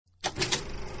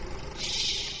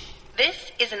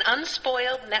is an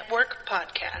Unspoiled Network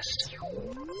podcast.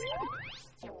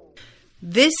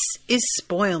 This is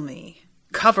Spoil Me,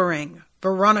 covering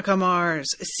Veronica Mars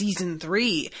Season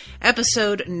 3,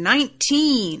 Episode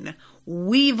 19,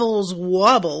 Weevils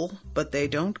Wobble, but they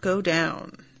don't go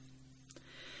down.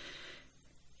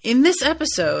 In this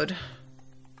episode,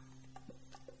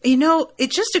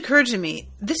 it just occurred to me,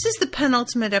 this is the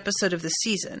penultimate episode of the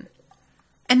season,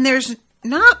 and there's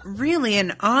not really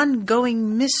an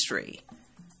ongoing mystery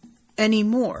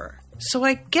anymore. So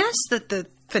I guess that the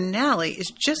finale is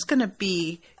just going to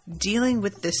be dealing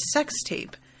with this sex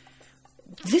tape.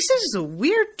 This is a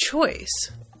weird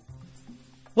choice.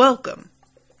 Welcome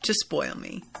to Spoil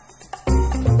Me.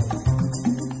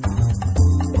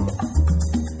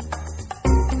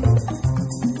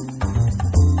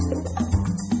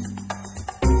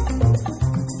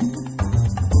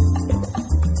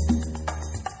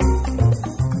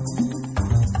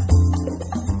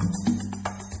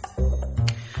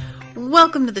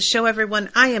 Welcome to the show, everyone.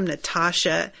 I am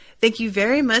Natasha. Thank you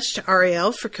very much to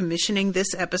Arielle for commissioning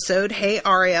this episode. Hey,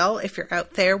 Arielle, if you're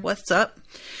out there, what's up?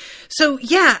 So,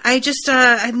 yeah,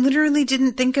 I literally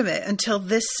didn't think of it until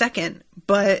this second,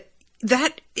 but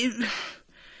the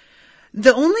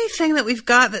only thing that we've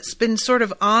got that's been sort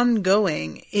of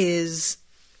ongoing is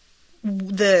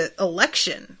the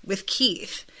election with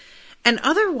Keith. And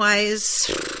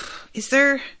otherwise, is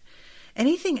there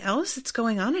anything else that's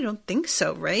going on? I don't think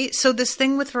so, right? So this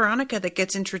thing with Veronica that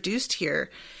gets introduced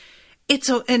here, it's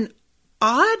an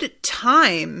odd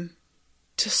time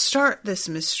to start this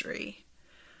mystery.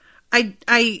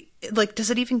 Does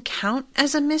it even count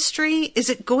as a mystery? Is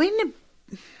it going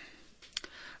to...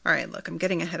 All right, look, I'm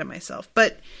getting ahead of myself,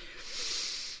 but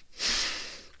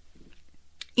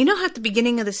you know how at the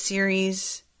beginning of the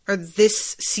series, or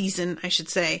this season, I should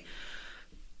say,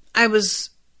 I was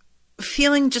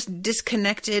feeling just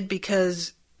disconnected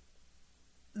because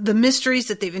the mysteries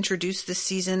that they've introduced this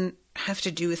season have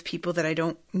to do with people that I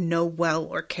don't know well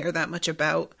or care that much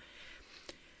about.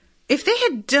 If they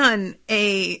had done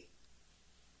a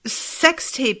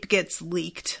sex tape gets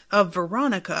leaked of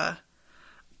Veronica,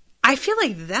 I feel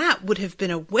like that would have been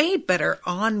a way better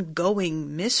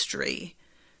ongoing mystery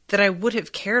that I would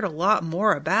have cared a lot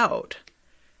more about.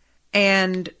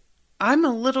 And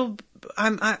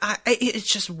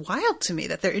it's just wild to me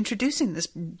that they're introducing this,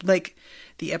 like,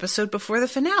 the episode before the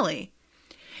finale.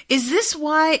 Is this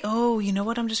why... Oh, you know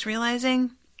what I'm just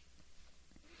realizing?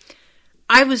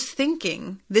 I was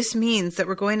thinking this means that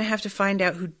we're going to have to find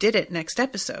out who did it next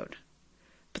episode.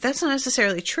 But that's not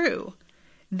necessarily true.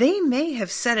 They may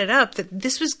have set it up that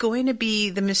this was going to be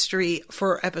the mystery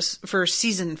for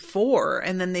season 4,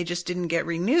 and then they just didn't get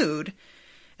renewed.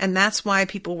 And that's why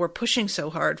people were pushing so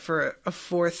hard for a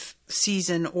 4th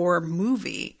season or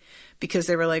movie. Because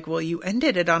they were like, well, you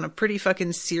ended it on a pretty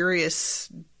fucking serious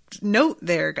note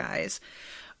there, guys.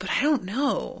 But I don't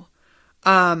know.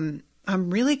 I'm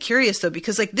really curious, though,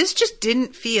 because this just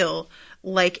didn't feel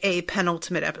like a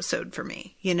penultimate episode for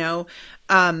me,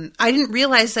 I didn't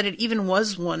realize that it even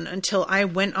was one until I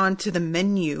went onto the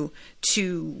menu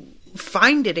to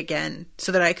find it again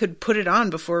so that I could put it on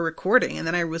before recording. And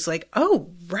then I was like, oh,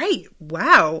 right.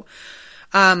 Wow.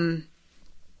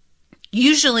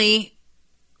 Usually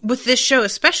with this show,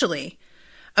 especially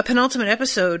a penultimate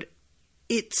episode,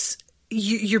 it's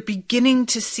you're beginning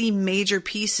to see major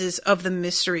pieces of the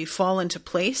mystery fall into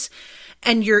place.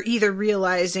 And you're either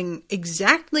realizing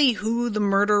exactly who the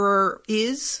murderer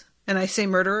is. And I say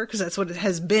murderer because that's what it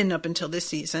has been up until this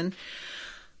season.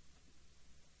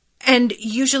 And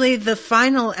usually the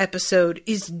final episode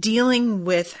is dealing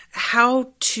with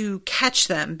how to catch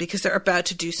them because they're about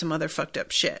to do some other fucked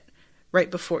up shit right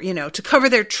before, to cover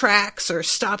their tracks or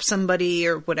stop somebody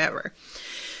or whatever.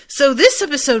 So this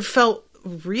episode felt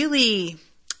really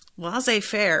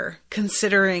laissez-faire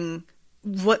considering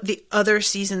what the other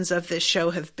seasons of this show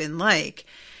have been like.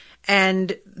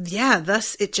 And yeah,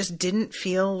 thus it just didn't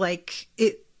feel like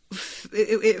it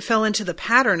fell into the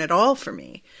pattern at all for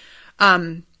me.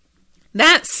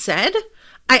 That said,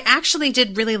 I actually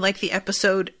did really like the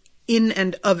episode in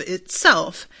and of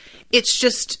itself. It's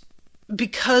just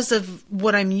because of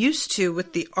what I'm used to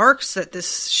with the arcs that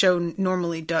this show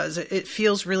normally does. It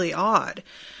feels really odd.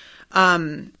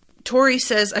 Tori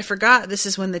says, I forgot this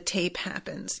is when the tape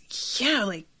happens.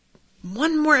 Yeah,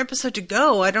 one more episode to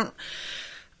go. I don't...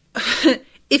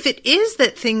 If it is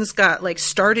that things got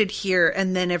started here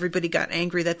and then everybody got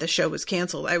angry that the show was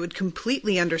canceled, I would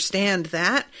completely understand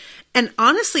that. And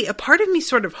honestly, a part of me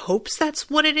sort of hopes that's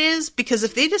what it is, because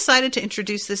if they decided to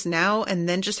introduce this now and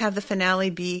then just have the finale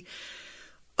be,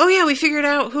 oh yeah, we figured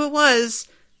out who it was,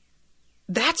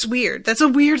 that's weird. That's a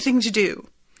weird thing to do.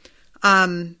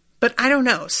 But I don't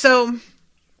know. So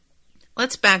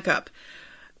let's back up.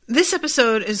 This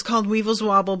episode is called Weevils,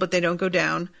 Wobble, but they don't go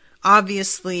down.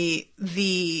 Obviously,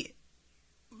 seeing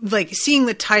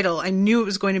the title, I knew it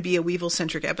was going to be a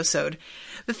Weevil-centric episode.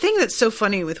 The thing that's so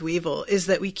funny with Weevil is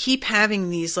that we keep having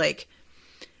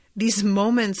these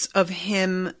moments of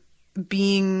him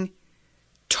being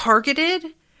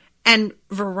targeted and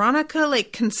Veronica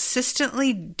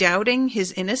consistently doubting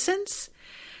his innocence.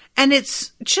 And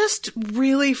it's just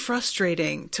really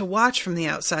frustrating to watch from the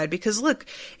outside because, look,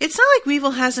 it's not like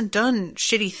Weevil hasn't done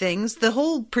shitty things. The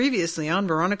whole previously on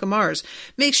Veronica Mars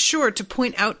makes sure to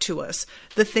point out to us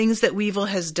the things that Weevil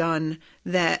has done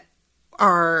that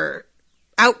are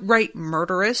outright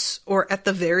murderous or at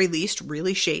the very least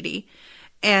really shady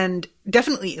and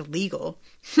definitely illegal.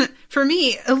 For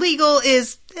me, illegal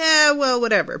is, well,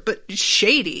 whatever, but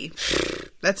shady,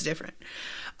 that's different.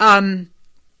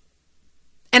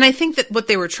 And I think that what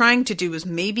they were trying to do was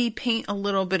maybe paint a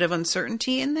little bit of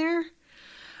uncertainty in there.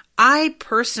 I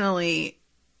personally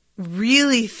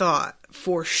really thought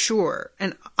for sure,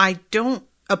 and I don't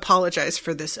apologize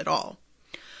for this at all,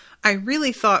 I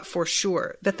really thought for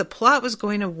sure that the plot was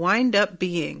going to wind up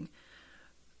being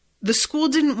the school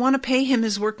didn't want to pay him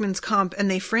his workman's comp and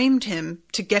they framed him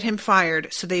to get him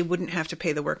fired so they wouldn't have to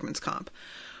pay the workman's comp,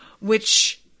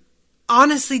 which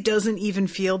honestly doesn't even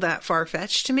feel that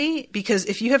far-fetched to me, because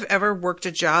if you have ever worked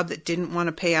a job that didn't want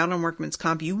to pay out on workman's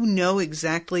comp, you know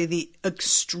exactly the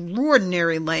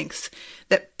extraordinary lengths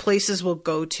that places will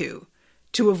go to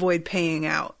avoid paying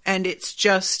out. And it's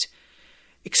just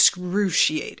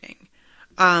excruciating.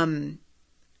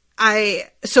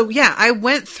 I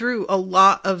went through a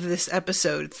lot of this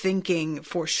episode thinking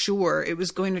for sure it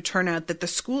was going to turn out that the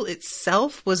school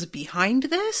itself was behind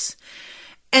this,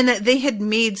 and that they had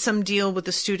made some deal with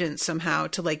the students somehow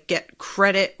to get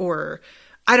credit or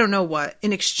I don't know what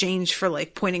in exchange for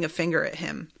pointing a finger at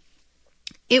him.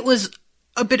 It was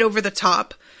a bit over the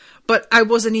top, but I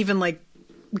wasn't even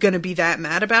going to be that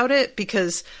mad about it,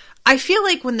 because I feel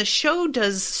like when the show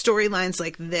does storylines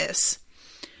like this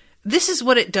is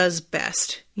what it does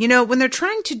best. You know, when they're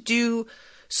trying to do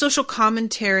social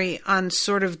commentary on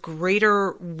sort of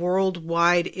greater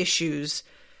worldwide issues,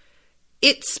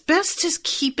 it's best to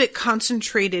keep it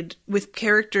concentrated with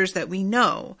characters that we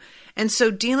know. And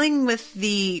so dealing with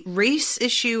the race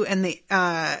issue and the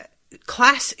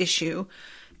class issue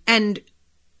and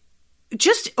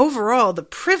just overall the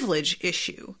privilege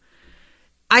issue,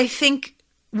 I think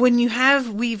when you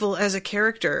have Weevil as a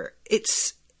character,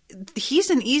 he's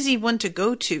an easy one to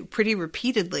go to pretty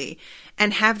repeatedly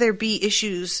and have there be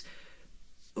issues.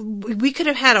 We could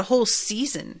have had a whole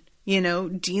season,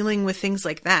 dealing with things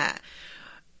like that.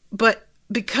 But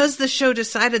because the show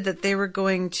decided that they were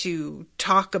going to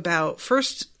talk about,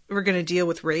 first we're going to deal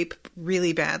with rape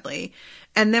really badly,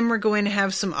 and then we're going to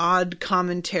have some odd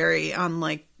commentary on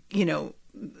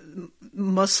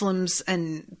Muslims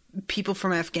and people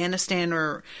from Afghanistan,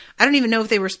 or I don't even know if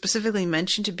they were specifically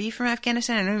mentioned to be from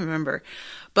Afghanistan. I don't remember,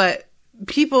 but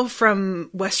people from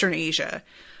Western Asia.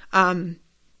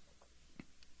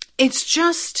 It's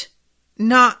just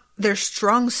not their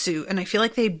strong suit, and I feel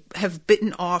like they have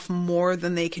bitten off more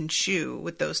than they can chew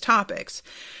with those topics.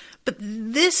 But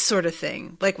this sort of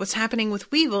thing, like what's happening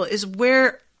with Weevil, is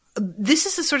where this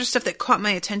is the sort of stuff that caught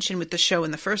my attention with the show in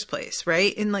the first place,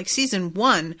 right? In season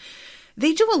 1,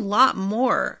 they do a lot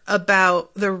more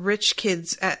about the rich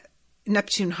kids at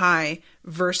Neptune High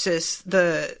versus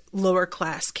the lower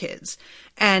class kids,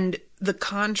 and the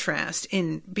contrast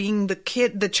in being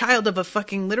the child of a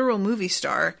fucking literal movie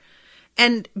star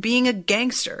and being a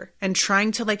gangster and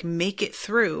trying to make it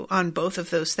through on both of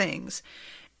those things.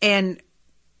 And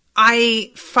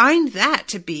I find that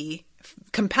to be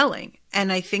compelling.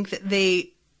 And I think that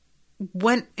they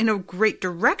went in a great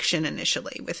direction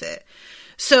initially with it.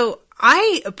 So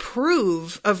I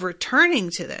approve of returning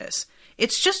to this.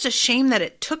 It's just a shame that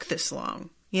it took this long,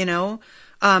 And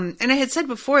I had said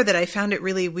before that I found it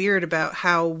really weird about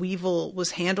how Weevil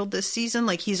was handled this season.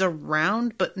 He's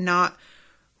around, but not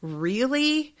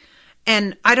really.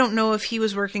 And I don't know if he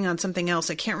was working on something else.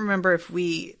 I can't remember if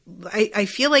I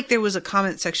feel like there was a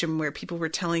comment section where people were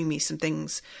telling me some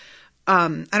things.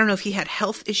 I don't know if he had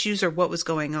health issues or what was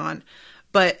going on,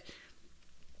 but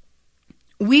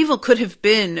Weevil could have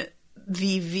been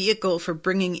the vehicle for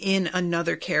bringing in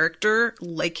another character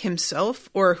like himself,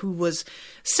 or who was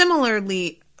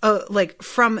similarly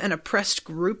from an oppressed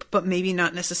group, but maybe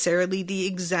not necessarily the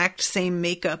exact same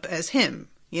makeup as him.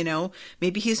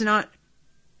 Maybe he's not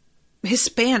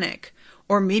Hispanic,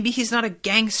 or maybe he's not a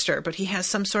gangster, but he has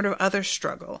some sort of other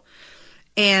struggle.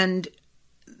 And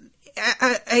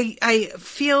I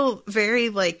feel very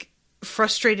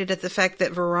frustrated at the fact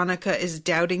that Veronica is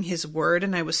doubting his word.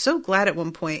 And I was so glad at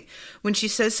one point when she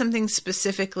says something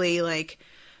specifically like,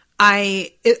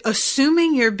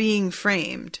 assuming you're being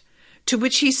framed, to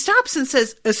which he stops and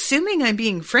says, assuming I'm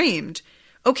being framed.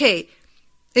 Okay,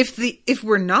 if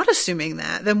we're not assuming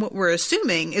that, then what we're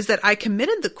assuming is that I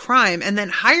committed the crime and then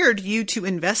hired you to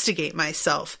investigate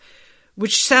myself,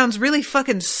 which sounds really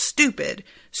fucking stupid.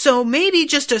 So maybe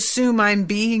just assume I'm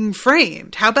being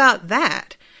framed. How about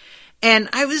that? And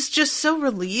I was just so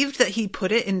relieved that he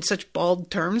put it in such bald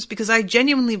terms, because I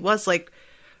genuinely was like,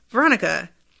 Veronica,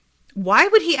 why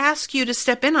would he ask you to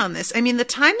step in on this? I mean, the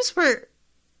times where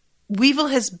Weevil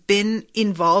has been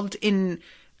involved in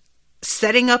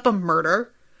setting up a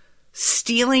murder,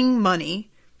 stealing money,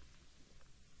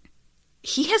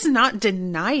 he has not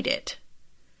denied it.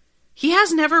 He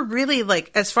has never really, like,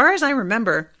 as far as I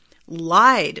remember,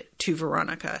 lied to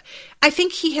Veronica. I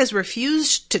think he has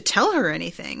refused to tell her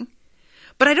anything,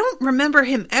 but I don't remember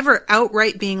him ever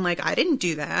outright being like, I didn't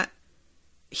do that.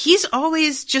 He's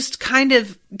always just kind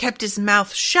of kept his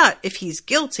mouth shut if he's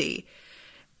guilty,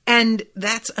 and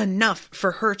that's enough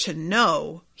for her to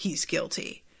know he's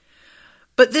guilty.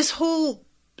 But this whole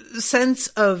sense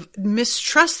of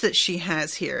mistrust that she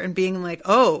has here, and being like,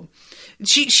 oh,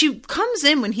 she comes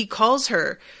in when he calls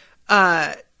her,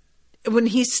 when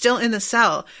he's still in the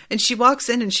cell, and she walks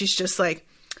in and she's just like,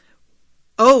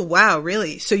 oh, wow,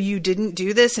 really? So you didn't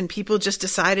do this and people just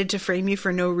decided to frame you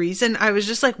for no reason? I was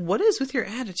just like, what is with your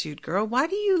attitude, girl? Why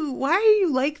are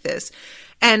you like this?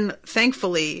 And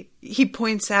thankfully, he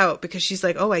points out, because she's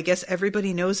like, oh, I guess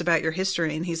everybody knows about your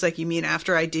history. And he's like, you mean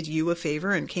after I did you a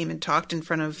favor and came and talked in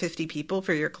front of 50 people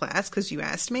for your class because you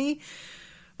asked me?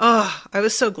 Oh, I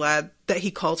was so glad that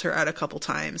he called her out a couple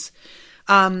times.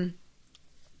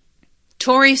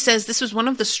 Tori says this was one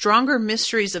of the stronger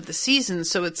mysteries of the season,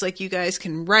 so it's like you guys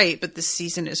can write, but this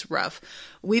season is rough.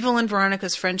 Weevil and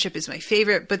Veronica's friendship is my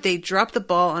favorite, but they dropped the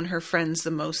ball on her friends the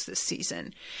most this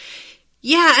season.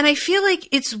 Yeah, and I feel like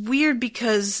it's weird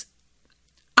because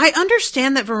I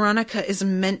understand that Veronica is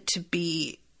meant to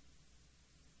be...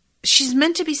 She's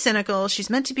meant to be cynical,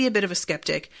 she's meant to be a bit of a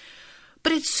skeptic,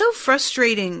 but it's so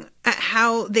frustrating at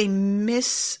how they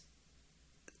miss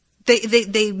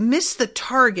the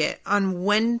target on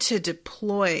when to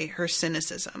deploy her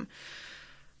cynicism.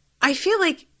 I feel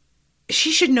like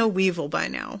she should know Weevil by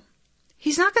now.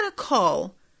 He's not going to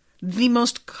call the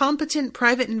most competent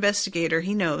private investigator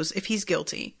he knows if he's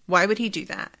guilty. Why would he do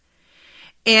that?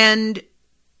 And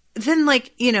then,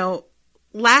 like, you know,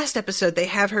 last episode, they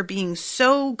have her being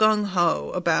so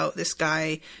gung-ho about this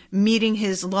guy meeting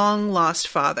his long-lost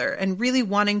father and really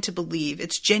wanting to believe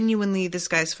it's genuinely this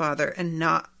guy's father and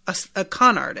not a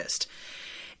con artist.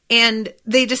 And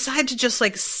they decide to just,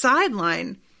 like,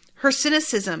 sideline her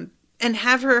cynicism and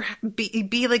have her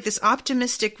be like this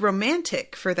optimistic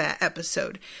romantic for that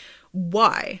episode.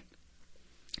 Why?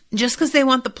 Just because they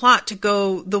want the plot to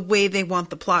go the way they want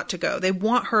the plot to go. They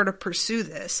want her to pursue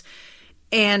this.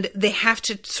 And they have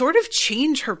to sort of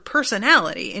change her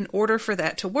personality in order for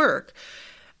that to work.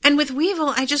 And with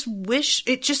Weevil, I just wish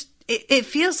it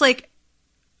feels like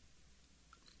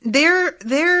they're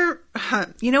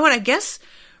you know what, I guess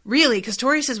really, because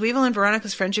Tori says Weevil and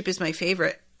Veronica's friendship is my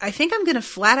favorite. I think I'm going to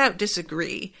flat out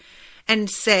disagree and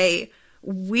say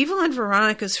Weevil and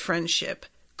Veronica's friendship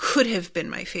could have been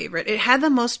my favorite. It had the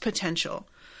most potential.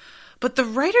 But the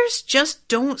writers just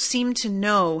don't seem to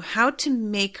know how to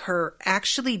make her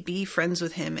actually be friends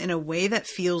with him in a way that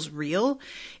feels real.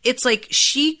 It's like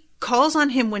she calls on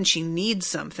him when she needs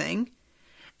something.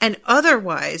 And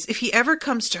otherwise, if he ever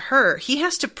comes to her, he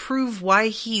has to prove why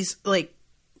he's, like,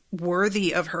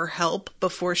 worthy of her help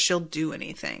before she'll do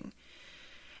anything.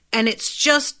 And it's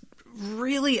just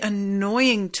really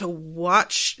annoying to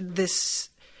watch this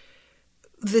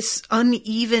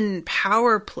uneven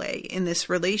power play in this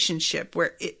relationship,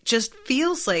 where it just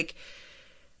feels like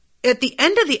at the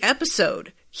end of the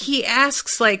episode, he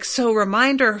asks, like, so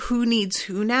reminder, who needs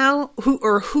who now?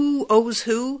 Who owes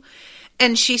who?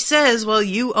 And she says, well,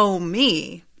 you owe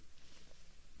me.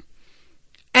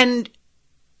 And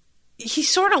he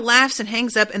sort of laughs and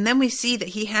hangs up, and then we see that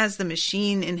he has the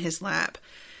machine in his lap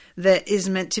that is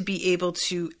meant to be able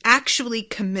to actually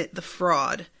commit the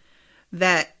fraud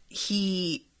that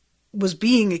he was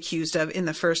being accused of in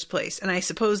the first place. And I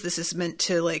suppose this is meant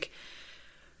to, like,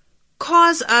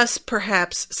 cause us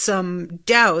perhaps some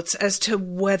doubts as to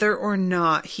whether or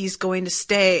not he's going to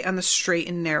stay on the straight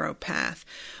and narrow path.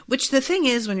 Which the thing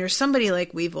is, when you're somebody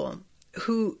like Weevil,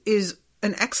 who is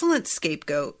an excellent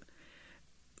scapegoat,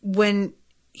 when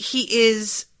he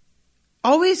is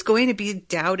always going to be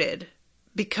doubted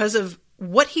because of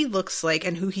what he looks like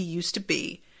and who he used to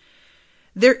be,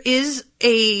 there is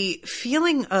a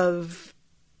feeling of,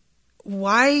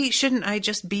 why shouldn't I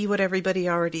just be what everybody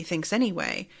already thinks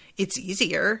anyway? It's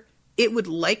easier. It would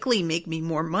likely make me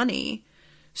more money.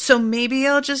 So maybe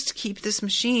I'll just keep this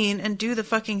machine and do the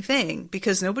fucking thing,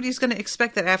 because nobody's going to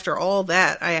expect that after all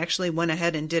that I actually went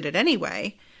ahead and did it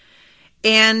anyway.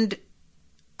 And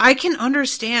I can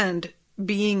understand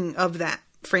being of that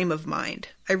frame of mind.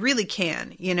 I really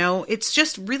can. You know, it's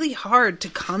just really hard to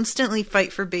constantly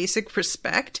fight for basic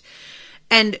respect.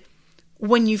 And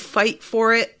when you fight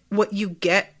for it, what you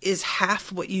get is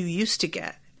half what you used to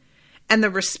get. And the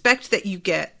respect that you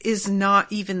get is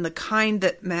not even the kind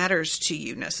that matters to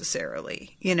you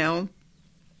necessarily, you know?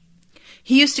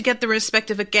 He used to get the respect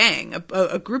of a gang,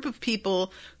 a group of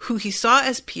people who he saw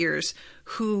as peers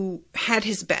who had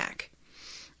his back.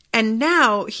 And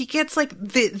now he gets like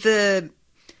the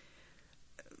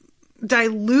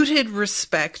diluted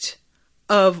respect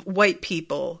of white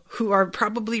people who are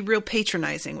probably real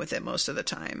patronizing with it most of the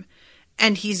time.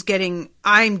 And he's getting,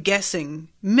 I'm guessing,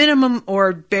 minimum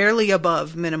or barely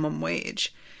above minimum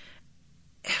wage.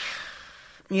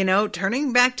 You know,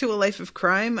 turning back to a life of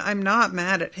crime, I'm not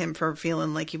mad at him for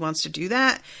feeling like he wants to do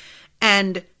that.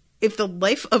 And if the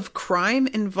life of crime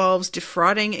involves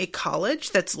defrauding a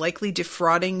college that's likely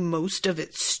defrauding most of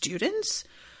its students,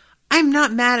 I'm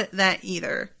not mad at that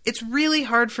either. It's really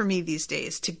hard for me these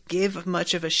days to give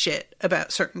much of a shit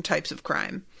about certain types of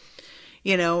crime.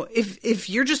 You know,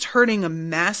 if you're just hurting a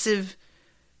massive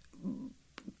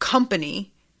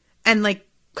company, and like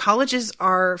colleges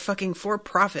are fucking for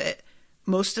profit,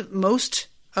 most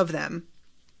of them,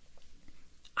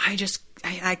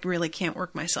 I really can't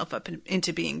work myself up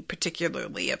into being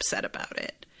particularly upset about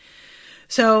it.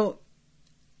 So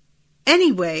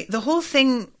anyway, the whole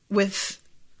thing with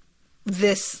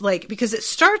this, like, because it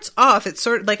starts off, it's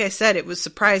sort of, like I said, it was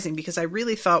surprising because I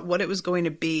really thought what it was going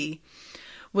to be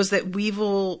was that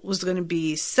Weevil was going to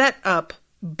be set up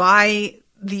by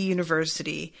the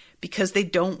university because they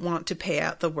don't want to pay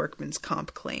out the workman's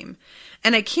comp claim.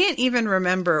 And I can't even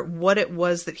remember what it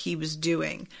was that he was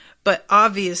doing, but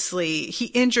obviously he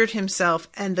injured himself,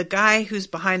 and the guy who's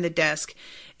behind the desk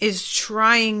is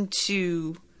trying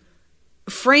to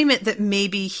frame it that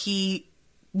maybe he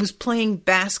was playing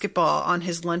basketball on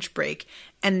his lunch break,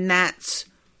 and that's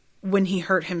when he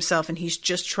hurt himself, and he's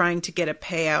just trying to get a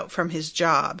payout from his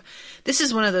job. This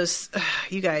is one of those,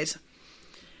 you guys,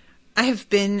 I have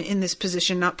been in this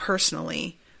position, not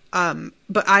personally,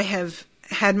 but I have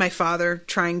had my father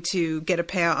trying to get a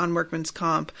payout on workman's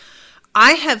comp.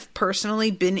 I have personally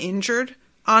been injured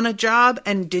on a job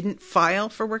and didn't file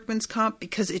for workman's comp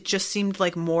because it just seemed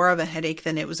like more of a headache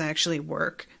than it was actually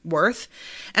worth.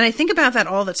 And I think about that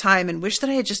all the time and wish that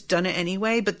I had just done it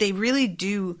anyway, but they really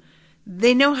do.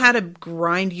 They know how to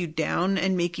grind you down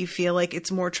and make you feel like it's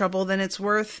more trouble than it's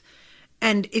worth.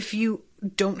 And if you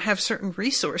don't have certain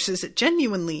resources, it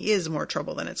genuinely is more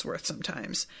trouble than it's worth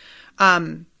sometimes.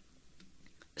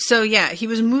 So yeah, he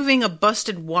was moving a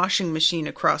busted washing machine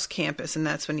across campus, and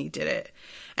that's when he did it.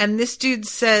 And this dude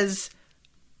says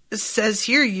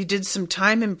here, you did some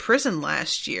time in prison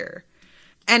last year.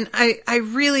 And I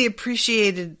really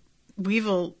appreciated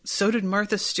Weevil. So did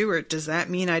Martha Stewart. Does that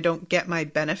mean I don't get my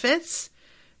benefits?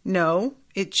 No,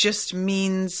 it just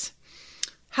means,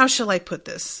 how shall I put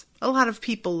this? A lot of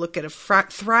people look at a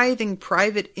thriving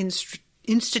private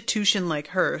institution like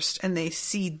Hearst and they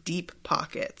see deep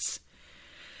pockets.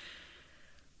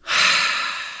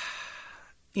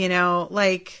 You know,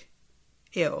 like,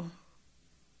 ew.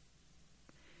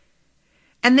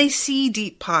 And they see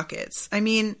deep pockets. I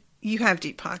mean, you have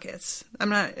deep pockets. I'm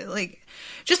not, like,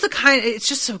 just the kind, it's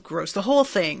just so gross, the whole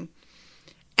thing.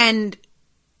 And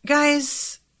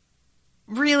guys,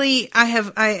 really,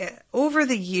 I over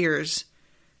the years,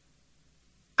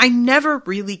 I never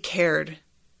really cared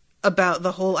about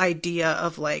the whole idea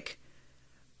of, like,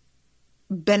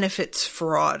 benefits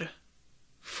fraud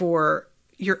for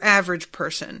your average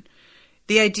person.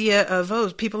 The idea of, oh,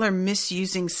 people are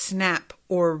misusing SNAP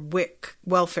or WIC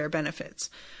welfare benefits.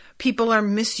 People are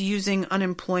misusing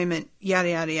unemployment, yada,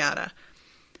 yada, yada.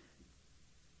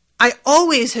 I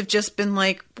always have just been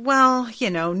like, well, you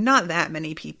know, not that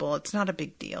many people. It's not a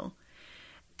big deal.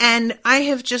 And I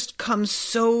have just come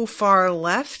so far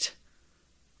left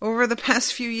over the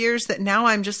past few years that now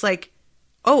I'm just like,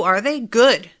 oh, are they?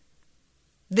 Good.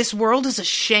 This world is a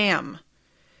sham.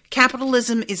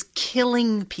 Capitalism is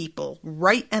killing people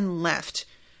right and left,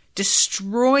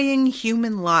 destroying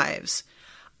human lives.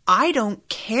 I don't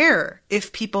care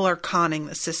if people are conning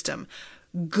the system.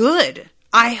 Good.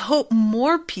 I hope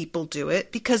more people do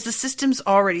it because the system's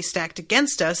already stacked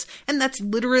against us, and that's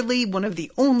literally one of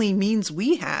the only means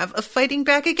we have of fighting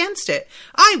back against it.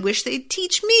 I wish they'd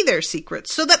teach me their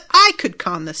secrets so that I could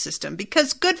con the system,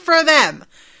 because good for them.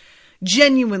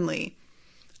 Genuinely.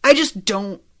 I just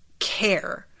don't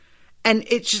care. And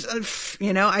it's just,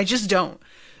 I just don't.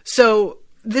 So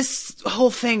this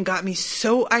whole thing got me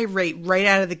so irate right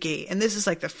out of the gate. And this is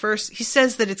like the first, he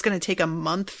says that it's going to take a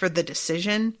month for the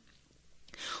decision.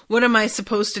 What am I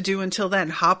supposed to do until then?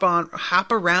 Hop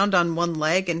around on one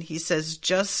leg? And he says,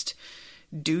 just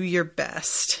do your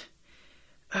best.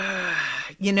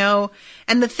 And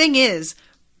the thing is,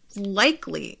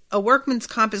 likely a workman's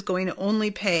comp is going to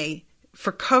only pay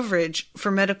for coverage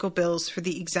for medical bills for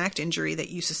the exact injury that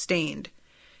you sustained.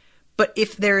 But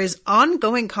if there is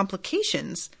ongoing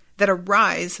complications that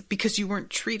arise because you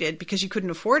weren't treated, because you couldn't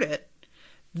afford it,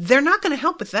 they're not going to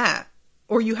help with that.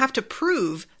 Or you have to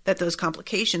prove that those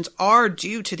complications are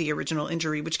due to the original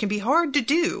injury, which can be hard to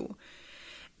do.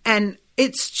 And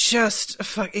it's just,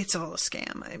 it's all a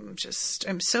scam.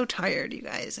 I'm so tired, you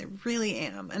guys. I really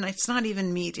am. And it's not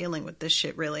even me dealing with this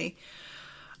shit, really.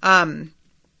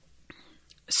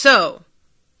 So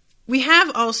we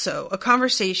have also a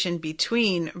conversation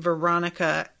between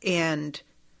Veronica and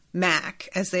Mac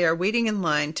as they are waiting in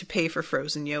line to pay for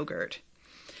frozen yogurt.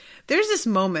 There's this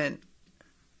moment.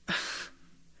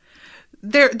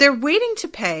 They're waiting to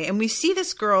pay, and we see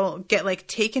this girl get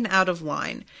taken out of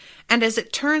line. And as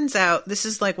it turns out, this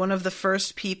is one of the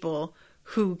first people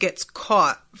who gets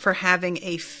caught for having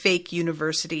a fake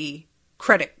university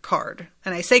credit card.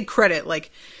 And I say credit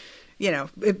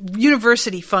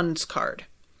university funds card.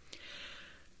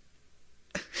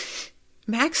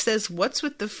 Max says, "What's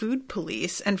with the food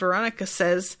police?" And Veronica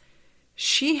says,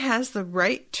 "She has the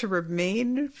right to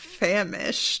remain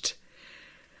famished."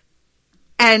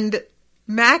 And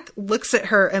Mac looks at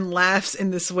her and laughs in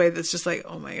this way that's just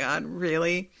oh my God,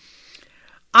 really?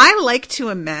 I like to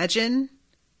imagine,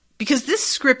 because this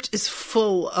script is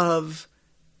full of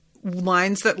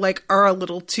lines that are a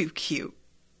little too cute.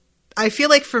 I feel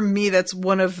like for me, that's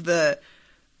one of the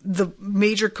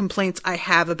major complaints I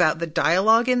have about the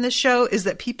dialogue in this show, is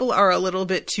that people are a little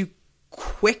bit too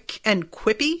quick and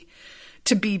quippy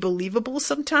to be believable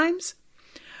sometimes.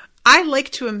 I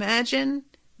like to imagine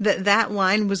that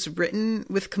line was written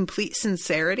with complete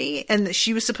sincerity and that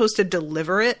she was supposed to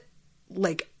deliver it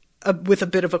with a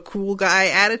bit of a cool guy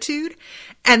attitude,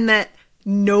 and that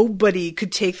nobody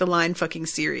could take the line fucking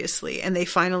seriously. And they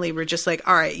finally were just all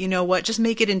right, you know what? Just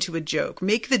make it into a joke.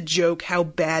 Make the joke how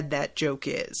bad that joke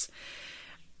is.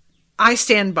 I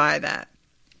stand by that.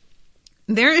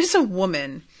 There is a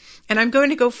woman, and I'm going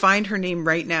to go find her name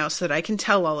right now so that I can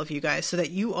tell all of you guys, so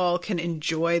that you all can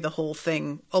enjoy the whole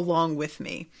thing along with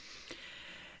me.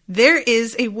 There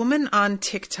is a woman on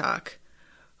TikTok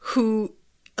who,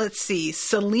 let's see,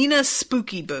 Selena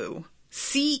Spooky Boo.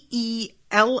 Celina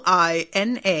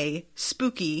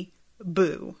Spooky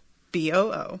Boo.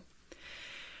 Boo.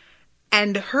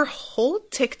 And her whole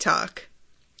TikTok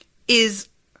is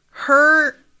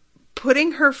her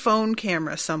putting her phone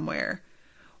camera somewhere,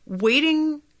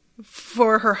 waiting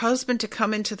for her husband to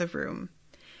come into the room.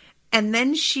 And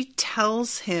then she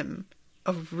tells him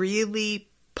a really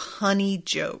punny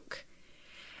joke.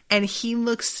 And he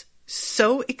looks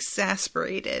so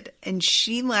exasperated, and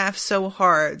she laughs so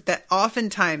hard that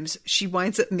oftentimes she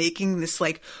winds up making this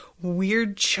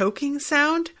weird choking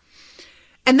sound.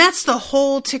 And that's the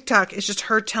whole TikTok, is just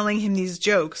her telling him these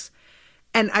jokes.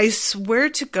 And I swear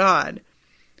to God,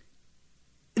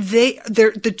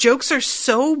 the jokes are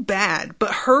so bad,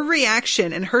 but her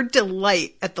reaction and her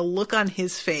delight at the look on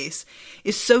his face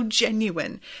is so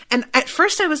genuine. And at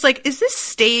first I was is this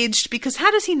staged? Because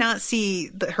how does he not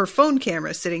see her phone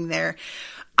camera sitting there?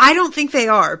 I don't think they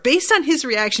are. Based on his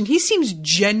reaction, he seems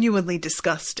genuinely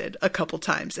disgusted a couple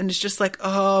times. And it's just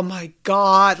oh my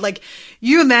God.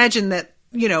 You imagine that,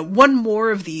 one more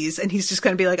of these and he's just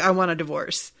going to be I want a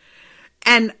divorce.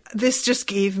 And this just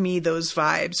gave me those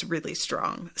vibes really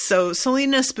strong. So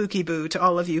Selena Spooky Boo, to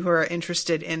all of you who are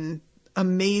interested in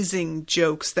amazing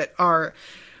jokes that are,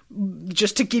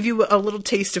 just to give you a little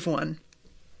taste of one.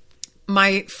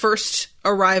 My first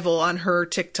arrival on her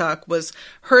TikTok was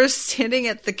her standing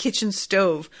at the kitchen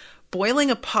stove,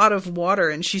 boiling a pot of water,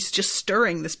 and she's just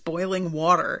stirring this boiling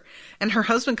water. And her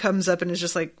husband comes up and is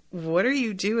just "What are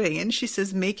you doing?" And she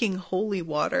says, "Making holy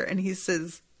water." And he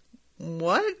says,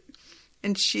 "What?"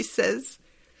 And she says,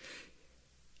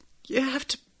 "You have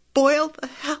to boil the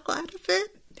hell out of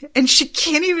it." And she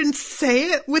can't even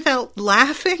say it without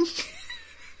laughing.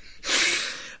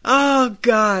 Oh,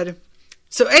 God.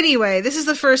 So anyway, this is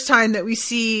the first time that we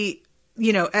see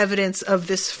evidence of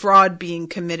this fraud being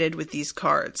committed with these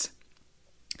cards.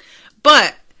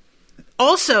 But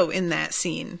also in that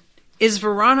scene is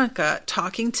Veronica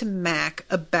talking to Mac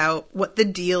about what the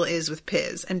deal is with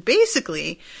Piz. And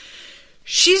basically,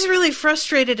 she's really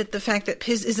frustrated at the fact that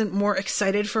Piz isn't more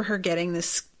excited for her getting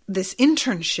this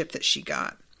internship that she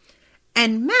got.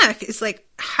 And Mac is like,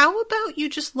 how about you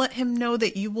just let him know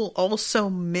that you will also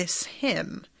miss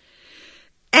him?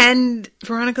 And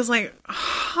Veronica's like,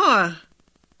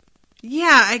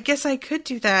 yeah, I guess I could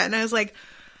do that. And I was like,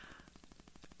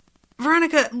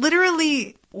 Veronica,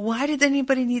 literally, why did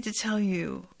anybody need to tell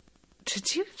you to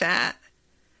do that?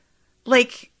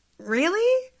 Like,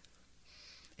 really?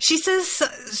 She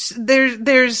says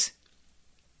there's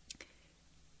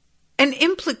an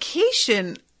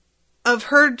implication of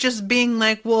her just being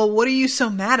like, well, what are you so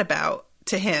mad about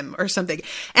to him or something?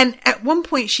 And at one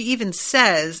point she even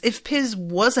says, if Piz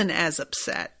wasn't as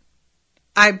upset,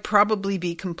 I'd probably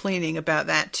be complaining about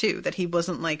that too, that he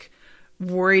wasn't like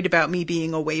worried about me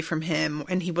being away from him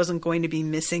and he wasn't going to be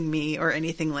missing me or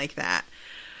anything like that.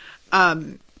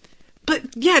 But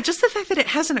yeah, just the fact that it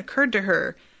hasn't occurred to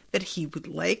her that he would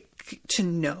like to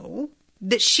know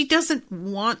that she doesn't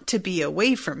want to be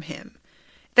away from him,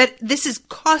 that this is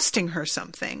costing her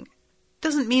something.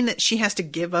 Doesn't mean that she has to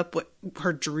give up what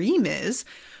her dream is,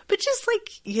 but just like,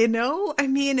 I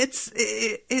mean,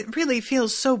 it really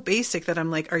feels so basic that I'm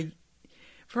like,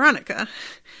 Veronica,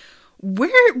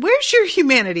 where's your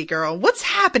humanity, girl? What's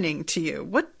happening to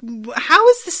you? How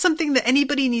is this something that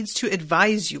anybody needs to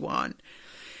advise you on?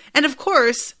 And of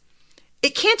course,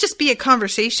 it can't just be a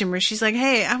conversation where she's like,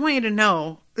 hey, I want you to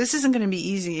know this isn't going to be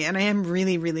easy and I am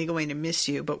really, really going to miss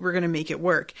you, but we're going to make it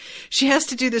work. She has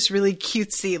to do this really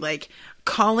cutesy, like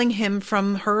calling him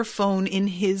from her phone in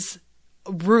his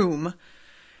room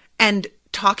and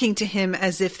talking to him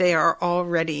as if they are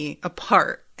already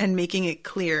apart and making it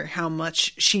clear how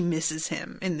much she misses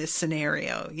him in this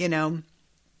scenario,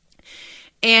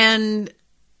 And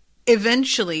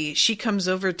eventually she comes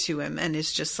over to him and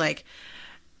is just like,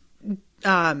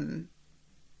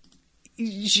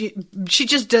 she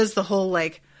just does the whole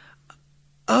like,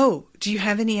 oh, do you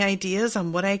have any ideas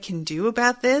on what I can do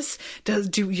about this?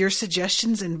 Do your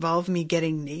suggestions involve me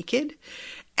getting naked?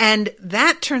 And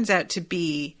that turns out to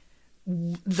be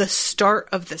the start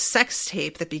of the sex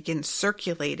tape that begins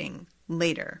circulating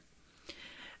later.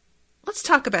 Let's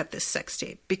talk about this sex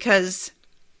tape because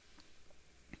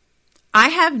I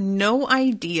have no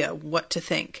idea what to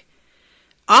think.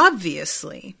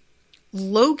 Obviously,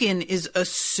 Logan is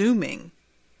assuming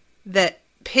that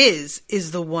Piz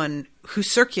is the one who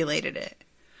circulated it,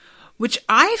 which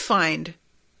I find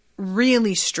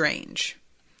really strange.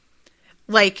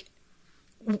 Like,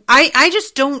 I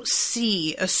just don't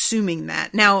see assuming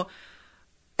that. Now,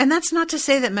 and that's not to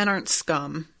say that men aren't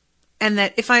scum, and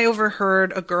that if I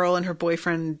overheard a girl and her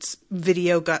boyfriend's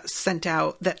video got sent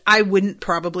out, that I wouldn't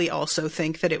probably also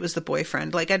think that it was the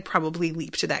boyfriend. Like, I'd probably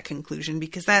leap to that conclusion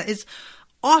because that is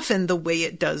often the way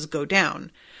it does go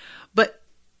down. But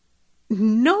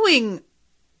knowing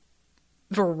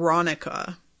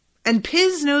Veronica, and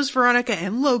Piz knows Veronica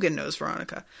and Logan knows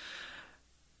Veronica,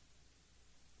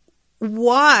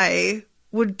 why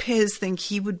would Piz think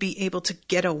he would be able to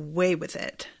get away with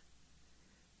it?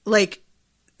 Like,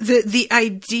 the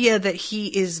idea that he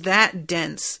is that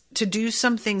dense to do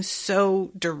something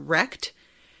so direct,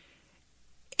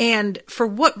 and for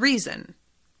what reason?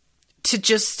 To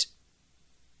just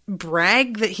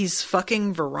brag that he's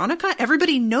fucking Veronica?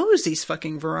 Everybody knows he's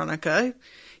fucking Veronica.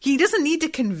 He doesn't need to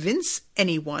convince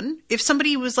anyone. If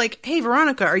somebody was like, hey,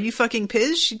 Veronica, are you fucking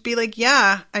Piz? She'd be like,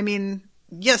 yeah, I mean,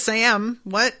 yes, I am.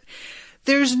 What?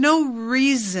 There's no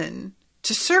reason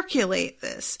to circulate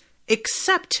this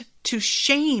except to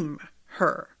shame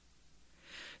her.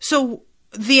 So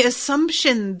the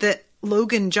assumption that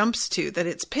Logan jumps to, that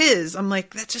it's Piz, I'm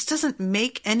like, that just doesn't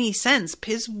make any sense.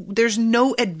 Piz, there's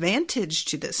no advantage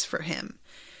to this for him.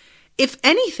 If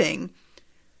anything,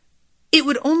 it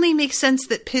would only make sense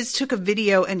that Piz took a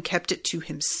video and kept it to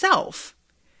himself.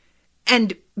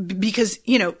 And because,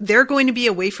 they're going to be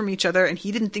away from each other and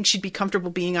he didn't think she'd be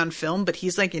comfortable being on film, but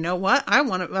he's like, you know what? I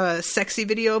want a sexy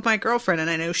video of my girlfriend and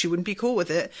I know she wouldn't be cool with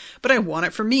it, but I want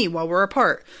it for me while we're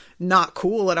apart. Not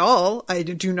cool at all. I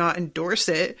do not endorse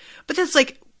it. But that's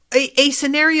like a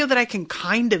scenario that I can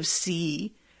kind of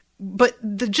see.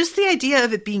 But just the idea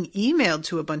of it being emailed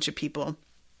to a bunch of people,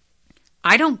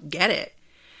 I don't get it.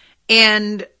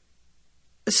 And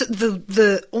so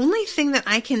the only thing that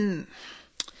I can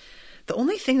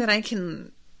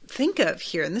think of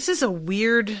here, and this is a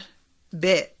weird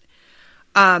bit,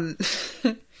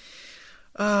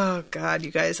 Oh, God,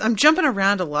 you guys. I'm jumping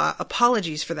around a lot.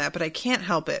 Apologies for that, but I can't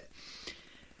help it.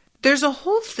 There's a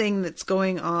whole thing that's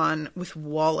going on with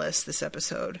Wallace this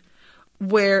episode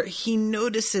where he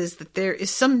notices that there is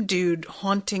some dude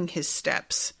haunting his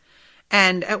steps.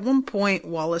 And at one point,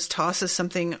 Wallace tosses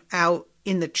something out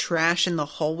in the trash in the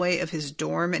hallway of his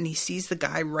dorm, and he sees the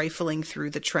guy rifling through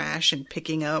the trash and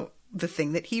picking out the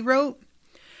thing that he wrote.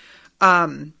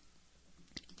 And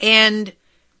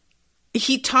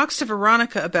he talks to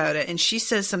Veronica about it, and she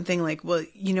says something like, well,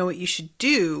 you know what you should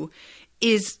do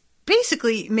is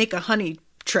basically make a honey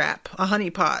trap, a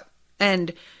honey pot,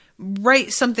 and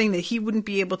write something that he wouldn't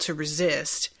be able to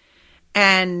resist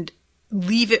and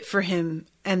leave it for him.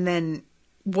 And then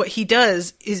what he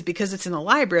does is, because it's in the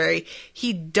library,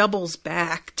 he doubles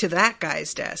back to that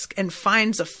guy's desk and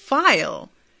finds a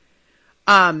file.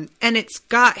 And it's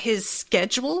got his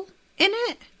schedule in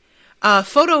it.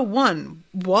 Photo 1,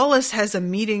 Wallace has a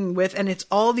meeting with, and it's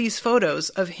all these photos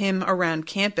of him around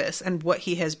campus and what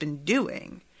he has been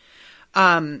doing.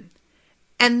 And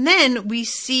then we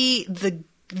see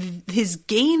his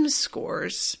game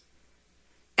scores,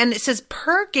 and it says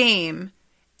per game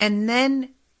and then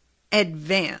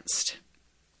advanced.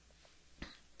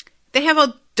 They have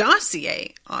a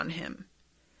dossier on him.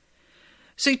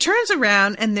 So he turns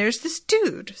around and there's this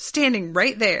dude standing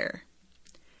right there.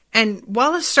 And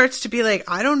Wallace starts to be like,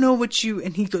 I don't know what you...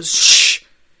 And he goes, shh.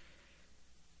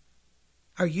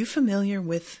 Are you familiar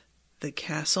with the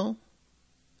castle?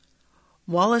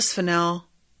 Wallace Fennell,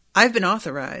 I've been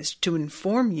authorized to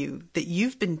inform you that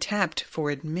you've been tapped for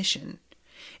admission.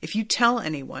 If you tell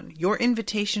anyone, your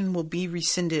invitation will be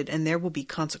rescinded and there will be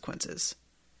consequences.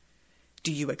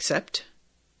 Do you accept?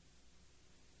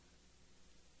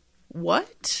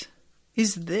 What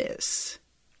is this?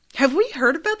 Have we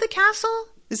heard about the castle?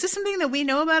 Is this something that we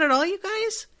know about at all, you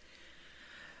guys?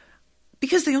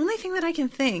 Because the only thing that I can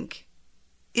think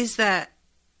is that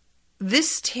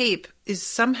this tape is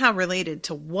somehow related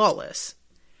to Wallace.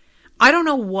 I don't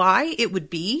know why it would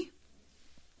be.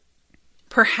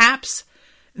 Perhaps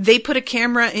they put a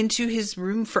camera into his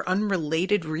room for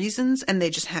unrelated reasons, and they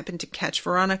just happened to catch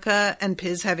Veronica and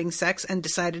Piz having sex and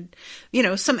decided,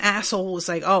 some asshole was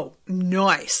like, oh,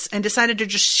 nice, and decided to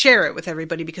just share it with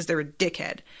everybody because they're a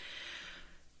dickhead.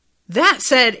 That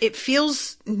said, it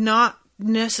feels not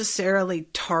necessarily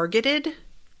targeted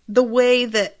the way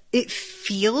that it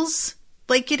feels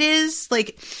like it is.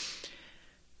 Like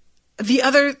the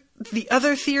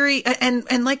other theory,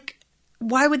 and like,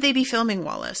 why would they be filming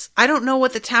Wallace? I don't know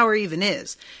what the tower even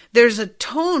is. There's a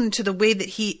tone to the way that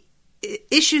he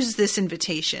issues this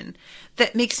invitation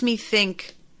that makes me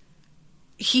think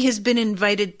he has been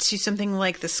invited to something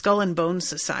like the Skull and Bones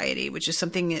Society, which is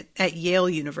something at Yale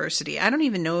University. I don't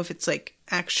even know if it's like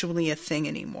actually a thing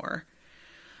anymore.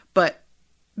 But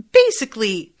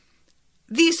basically,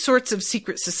 these sorts of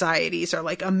secret societies are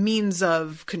like a means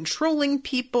of controlling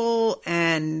people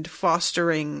and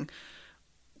fostering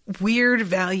weird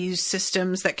value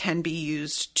systems that can be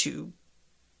used to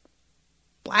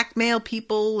blackmail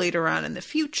people later on in the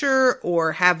future,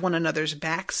 or have one another's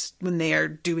backs when they are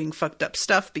doing fucked up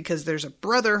stuff because there's a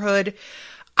brotherhood.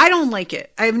 I don't like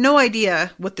it. I have no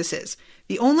idea what this is.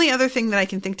 The only other thing that I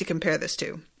can think to compare this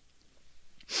to,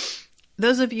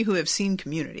 those of you who have seen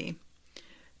Community,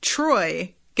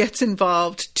 Troy gets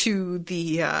involved to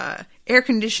the air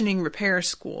conditioning repair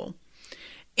school.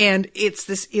 And it's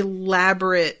this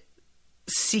elaborate,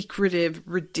 secretive,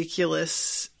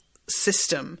 ridiculous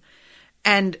system.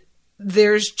 And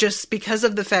there's just, because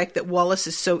of the fact that Wallace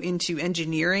is so into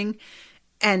engineering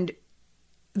and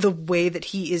the way that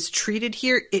he is treated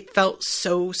here, it felt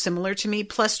so similar to me.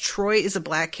 Plus, Troy is a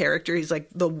black character. He's like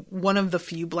one of the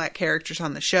few black characters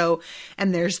on the show.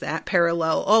 And there's that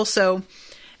parallel also.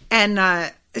 And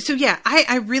so, yeah,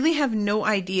 I really have no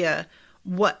idea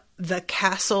what the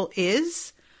castle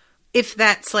is. If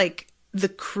that's like the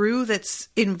crew that's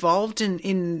involved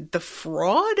in the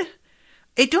fraud.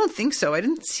 I don't think so. I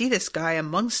didn't see this guy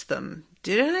amongst them.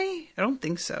 Did I? I don't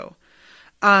think so.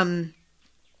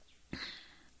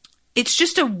 It's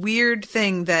just a weird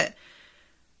thing that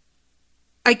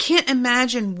I can't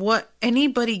imagine what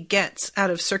anybody gets out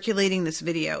of circulating this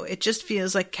video. It just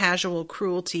feels like casual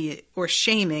cruelty or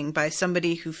shaming by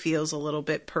somebody who feels a little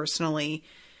bit personally.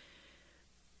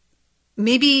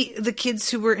 Maybe the kids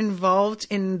who were involved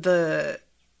in the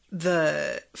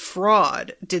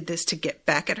fraud did this to get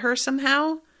back at her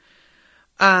somehow.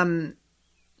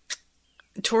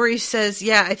 Tori says,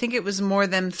 yeah, I think it was more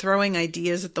them throwing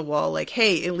ideas at the wall, like,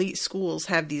 hey, elite schools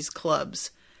have these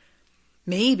clubs.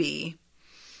 Maybe.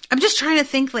 I'm just trying to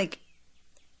think, like,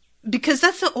 because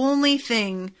that's the only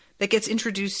thing that gets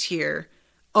introduced here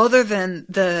other than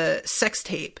the sex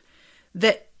tape,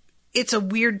 that it's a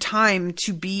weird time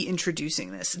to be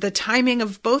introducing this. The timing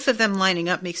of both of them lining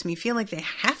up makes me feel like they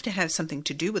have to have something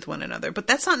to do with one another, but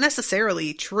that's not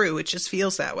necessarily true. It just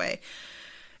feels that way.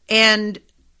 And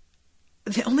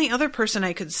the only other person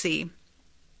I could see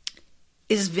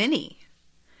is Vinny.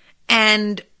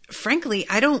 And frankly,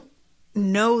 I don't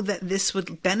know that this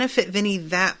would benefit Vinny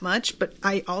that much, but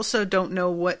I also don't know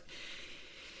what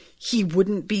he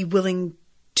wouldn't be willing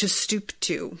to stoop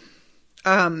to.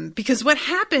 Because what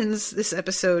happens this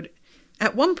episode,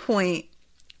 at one point,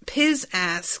 Piz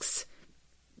asks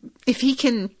if he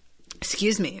can,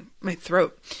 excuse me, my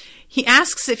throat. He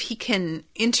asks if he can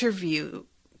interview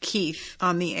Keith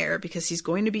on the air because he's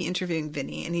going to be interviewing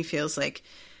Vinny, and he feels like,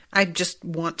 I just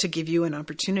want to give you an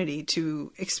opportunity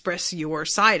to express your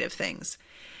side of things.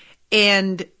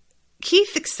 And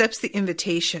Keith accepts the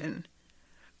invitation,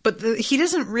 but he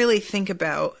doesn't really think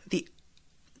about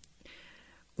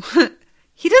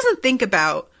he doesn't think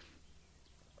about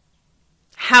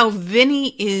how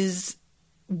Vinny is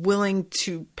willing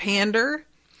to pander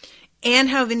and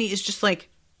how Vinny is just like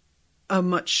a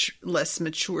much less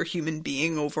mature human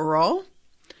being overall.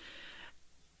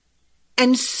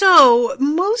 And so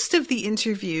most of the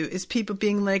interview is people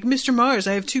being like, Mr. Mars,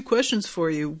 I have 2 questions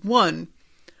for you. 1,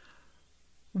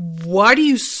 why do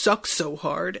you suck so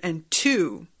hard? And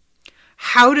 2,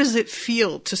 how does it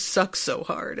feel to suck so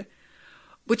hard?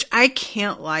 Which I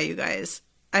can't lie, you guys,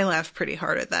 I laugh pretty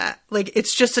hard at that. Like,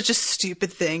 it's just such a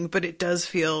stupid thing, but it does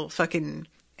feel fucking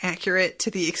accurate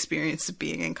to the experience of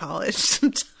being in college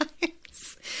sometimes.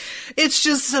 It's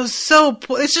just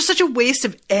it's just such a waste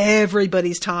of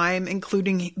everybody's time,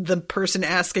 including the person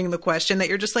asking the question, that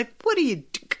you're just like, what do you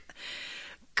do?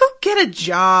 Go get a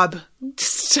job.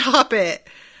 Stop it.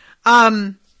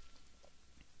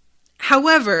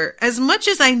 However, as much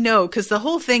as I know, because the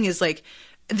whole thing is like,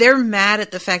 they're mad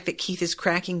at the fact that Keith is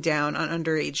cracking down on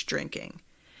underage drinking.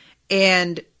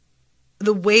 And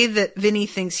the way that Vinny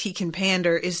thinks he can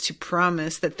pander is to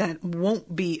promise that that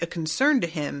won't be a concern to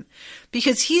him,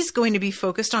 because he's going to be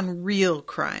focused on real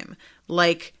crime,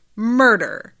 like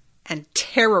murder and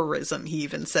terrorism, he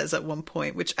even says at one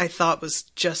point, which I thought was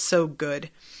just so good.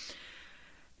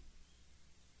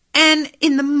 And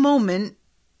in the moment,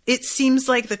 it seems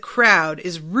like the crowd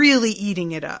is really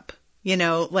eating it up. You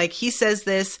know, like he says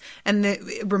this, and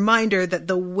the reminder that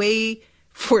the way,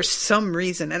 for some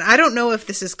reason, and I don't know if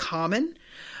this is common,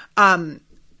 I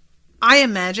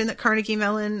imagine that Carnegie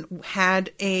Mellon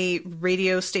had a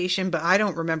radio station, but I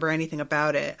don't remember anything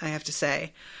about it, I have to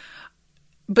say.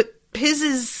 But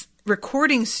Piz's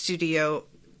recording studio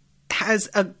has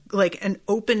an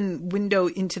open window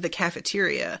into the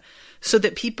cafeteria so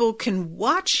that people can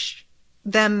watch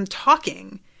them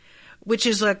talking, which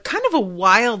is a kind of a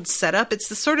wild setup. It's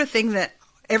the sort of thing that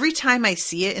every time I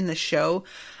see it in the show,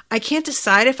 I can't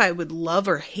decide if I would love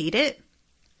or hate it.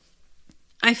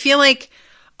 I feel like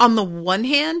on the one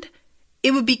hand,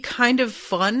 it would be kind of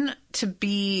fun to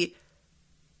be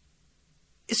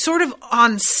sort of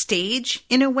on stage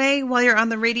in a way while you're on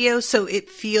the radio. So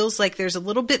it feels like there's a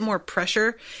little bit more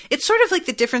pressure. It's sort of like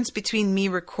the difference between me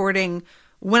recording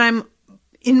when I'm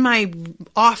in my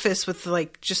office with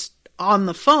like just on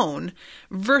the phone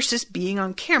versus being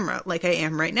on camera like I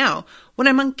am right now. When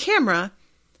I'm on camera,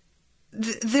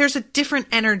 there's a different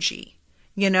energy,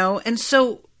 you know? And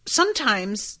so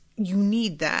sometimes you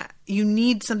need that. You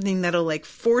need something that'll like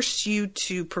force you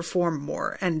to perform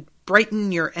more and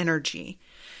brighten your energy.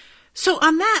 So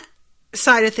on that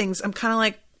side of things, I'm kind of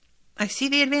like, I see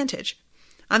the advantage.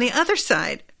 On the other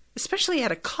side, especially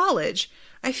at a college,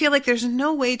 I feel like there's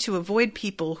no way to avoid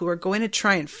people who are going to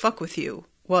try and fuck with you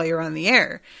while you're on the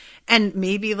air, and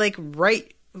maybe like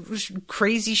write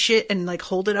crazy shit and like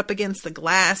hold it up against the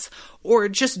glass, or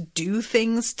just do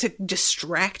things to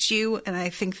distract you. And I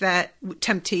think that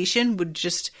temptation would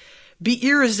just be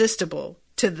irresistible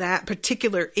to that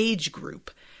particular age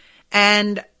group.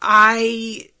 And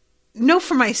I know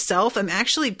for myself, I'm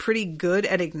actually pretty good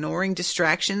at ignoring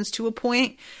distractions to a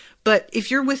point. But if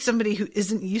you're with somebody who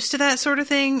isn't used to that sort of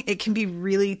thing, it can be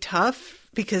really tough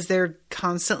because they're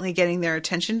constantly getting their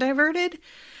attention diverted.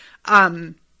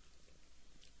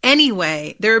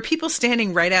 Anyway, there are people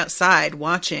standing right outside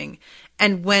watching.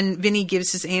 And when Vinny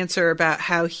gives his answer about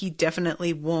how he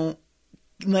definitely won't,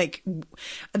 like,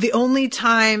 the only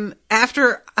time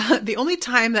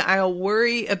that I'll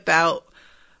worry about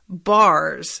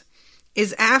bars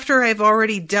is after I've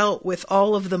already dealt with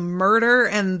all of the murder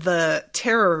and the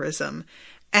terrorism.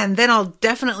 And then I'll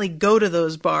definitely go to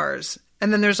those bars.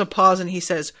 And then there's a pause and he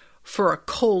says, for a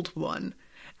cold one.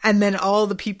 And then all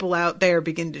the people out there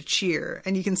begin to cheer.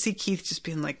 And you can see Keith just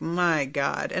being like, my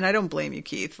God. And I don't blame you,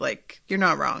 Keith. Like, you're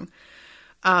not wrong.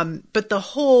 But the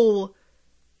whole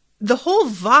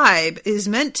vibe is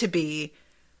meant to be,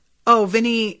 oh,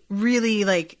 Vinny really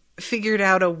like figured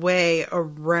out a way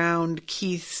around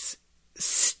Keith's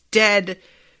stead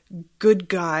good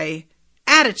guy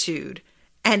attitude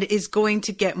and is going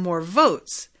to get more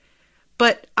votes.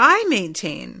 But I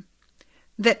maintain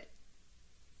that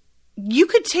you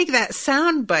could take that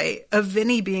soundbite of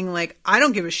Vinny being like, I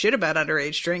don't give a shit about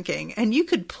underage drinking, and you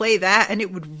could play that and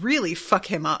it would really fuck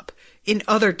him up in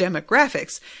other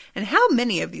demographics. And how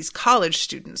many of these college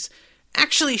students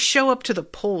actually show up to the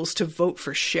polls to vote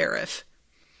for sheriff?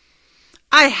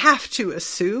 I have to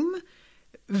assume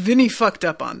Vinny fucked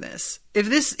up on this.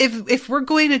 If we're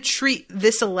going to treat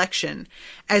this election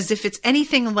as if it's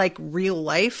anything like real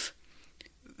life,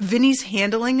 Vinny's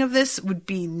handling of this would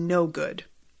be no good.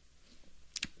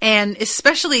 And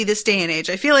especially this day and age,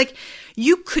 I feel like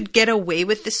you could get away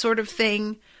with this sort of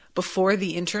thing before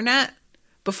the internet,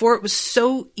 before it was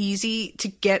so easy to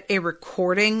get a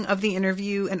recording of the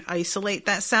interview and isolate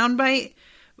that soundbite.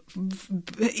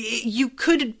 You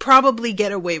could probably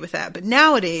get away with that. But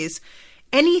nowadays,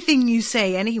 anything you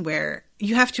say anywhere,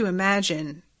 you have to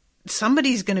imagine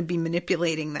somebody's going to be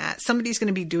manipulating that. Somebody's going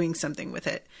to be doing something with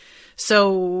it.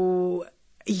 So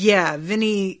yeah,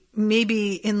 Vinny,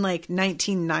 maybe in like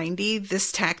 1990,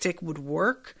 this tactic would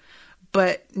work,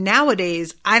 but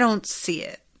nowadays I don't see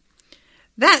it.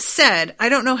 That said, I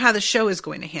don't know how the show is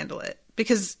going to handle it,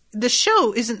 because the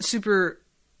show isn't super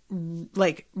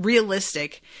like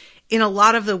realistic in a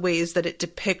lot of the ways that it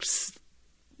depicts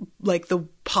like the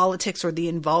politics or the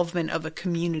involvement of a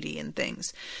community and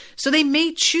things. So they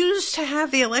may choose to have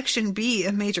the election be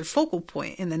a major focal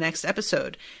point in the next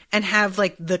episode and have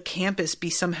like the campus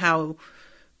be somehow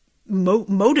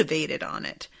motivated on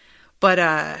it. But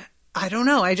I don't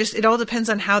know. It all depends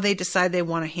on how they decide they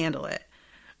want to handle it.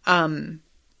 And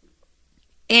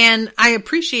I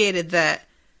appreciated that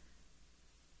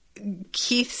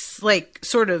Keith's like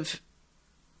sort of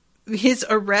his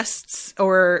arrests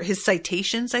or his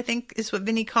citations, I think is what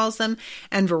Vinny calls them,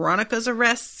 and Veronica's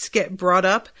arrests get brought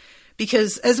up,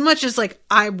 because as much as like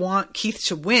I want Keith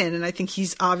to win, and I think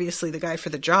he's obviously the guy for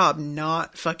the job,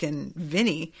 not fucking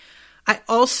Vinny, I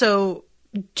also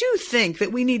do think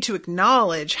that we need to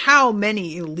acknowledge how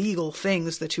many illegal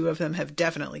things the two of them have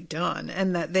definitely done,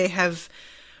 and that they have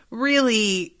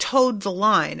really towed the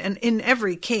line. And in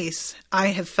every case, I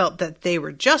have felt that they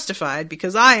were justified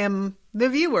because I am the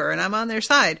viewer and I'm on their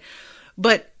side.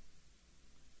 But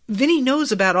Vinny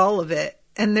knows about all of it,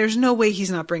 and there's no way he's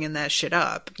not bringing that shit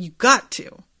up. You got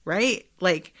to, right?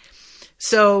 Like,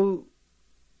 so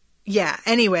yeah.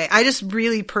 Anyway, I just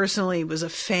really personally was a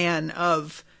fan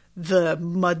of the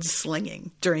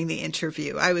mudslinging during the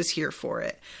interview. I was here for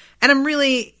it. And I'm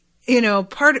really,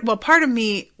 part of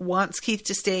me wants Keith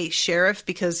to stay sheriff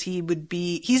because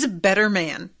he's a better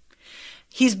man.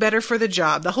 He's better for the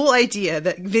job. The whole idea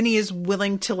that Vinny is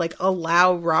willing to like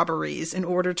allow robberies in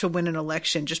order to win an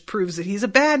election just proves that he's a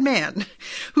bad man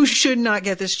who should not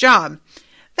get this job.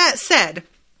 That said,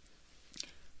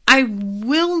 I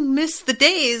will miss the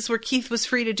days where Keith was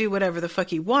free to do whatever the fuck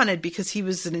he wanted because he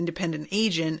was an independent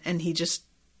agent and he just,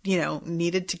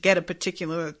 needed to get a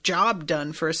particular job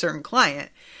done for a certain client.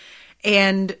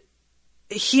 And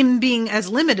him being as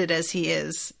limited as he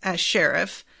is as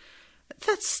sheriff,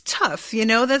 that's tough.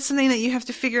 That's something that you have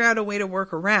to figure out a way to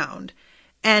work around.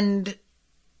 And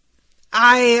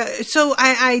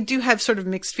I do have sort of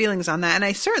mixed feelings on that. And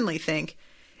I certainly think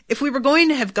if we were going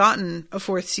to have gotten a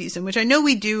fourth season, which I know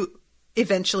we do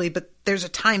eventually, but there's a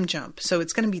time jump, so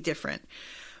it's going to be different.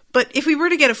 But if we were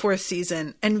to get a fourth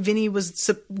season and Vinny was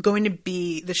going to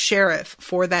be the sheriff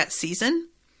for that season,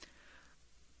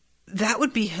 that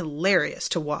would be hilarious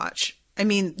to watch. I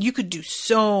mean, you could do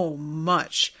so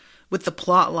much with the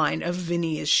plot line of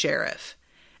Vinny as sheriff.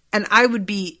 And I would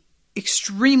be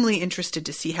extremely interested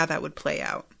to see how that would play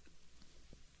out.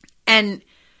 And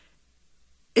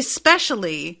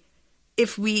especially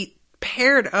if we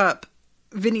paired up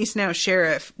Vinny's now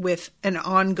sheriff with an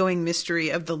ongoing mystery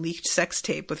of the leaked sex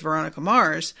tape with Veronica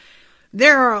Mars,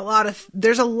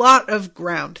 there's a lot of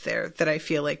ground there that I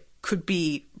feel like could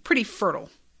be pretty fertile.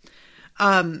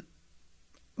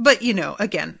 But,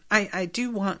 again, I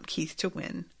do want Keith to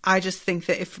win. I just think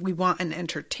that if we want an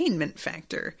entertainment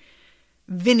factor,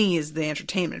 Vinny is the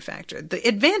entertainment factor. The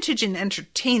advantage in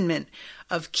entertainment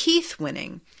of Keith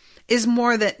winning is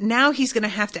more that now he's going to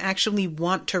have to actually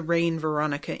want to rein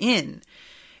Veronica in.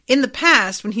 In the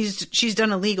past, when she's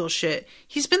done illegal shit,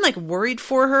 he's been like worried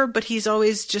for her, but he's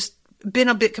always just been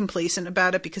a bit complacent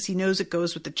about it because he knows it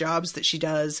goes with the jobs that she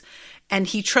does, and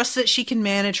he trusts that she can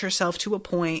manage herself to a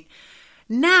point.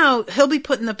 Now he'll be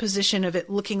put in the position of it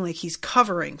looking like he's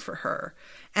covering for her,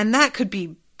 and that could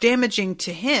be damaging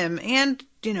to him and,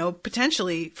 you know,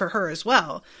 potentially for her as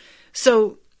well.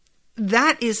 So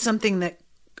that is something that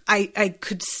I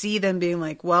could see them being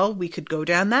like, well, we could go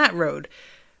down that road.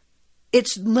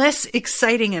 It's less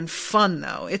exciting and fun,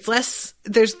 though.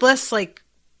 There's less, like,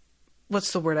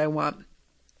 what's the word I want?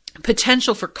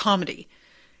 Potential for comedy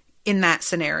in that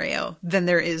scenario than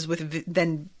there is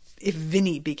than if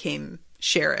Vinny became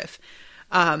sheriff.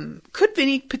 Could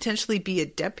Vinny potentially be a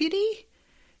deputy?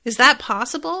 Is that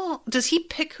possible? Does he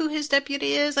pick who his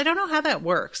deputy is? I don't know how that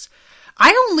works.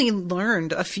 I only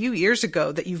learned a few years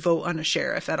ago that you vote on a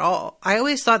sheriff at all. I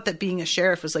always thought that being a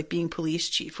sheriff was like being police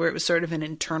chief, where it was sort of an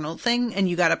internal thing and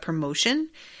you got a promotion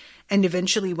and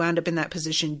eventually wound up in that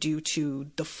position due to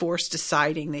the force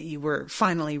deciding that you were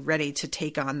finally ready to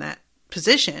take on that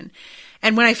position.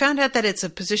 And when I found out that it's a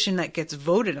position that gets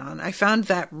voted on, I found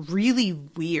that really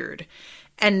weird.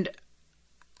 And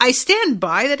I stand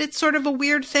by that it's sort of a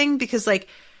weird thing because, like,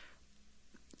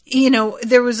 you know,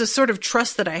 there was a sort of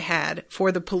trust that I had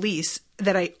for the police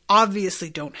that I obviously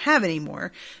don't have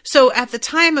anymore. So at the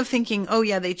time of thinking, oh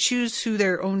yeah, they choose who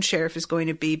their own sheriff is going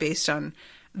to be based on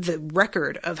the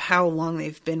record of how long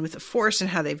they've been with the force and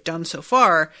how they've done so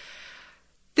far,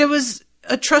 there was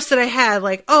a trust that I had,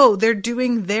 like, oh, they're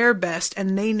doing their best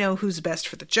and they know who's best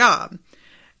for the job.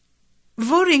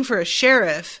 Voting for a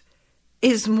sheriff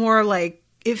is more like,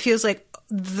 it feels like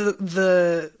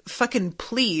the fucking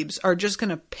plebes are just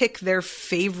going to pick their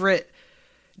favorite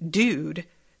dude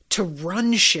to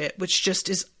run shit, which just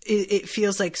is, it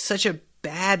feels like such a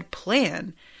bad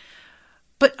plan.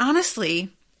 But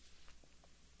honestly,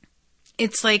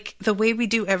 it's like the way we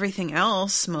do everything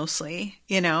else mostly,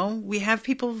 you know, we have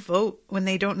people vote when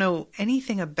they don't know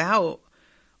anything about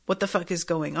what the fuck is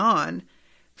going on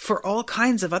for all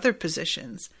kinds of other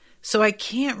positions. So I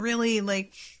can't really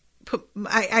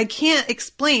I can't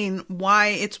explain why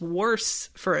it's worse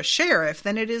for a sheriff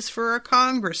than it is for a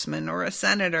congressman or a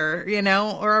senator, you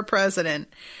know, or a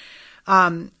president.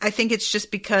 I think it's just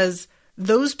because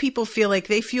those people feel like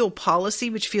they fuel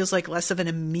policy, which feels like less of an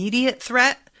immediate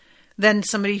threat than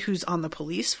somebody who's on the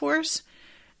police force.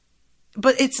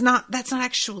 But that's not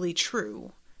actually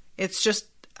true. It's just,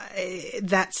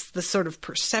 that's the sort of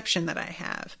perception that I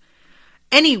have.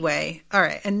 Anyway, all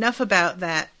right, enough about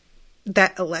that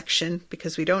election,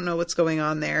 because we don't know what's going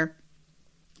on there.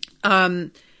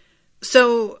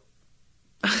 So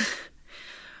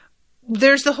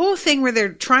there's the whole thing where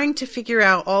they're trying to figure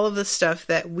out all of the stuff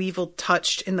that Weevil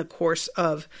touched in the course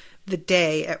of the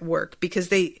day at work, because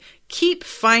they keep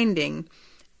finding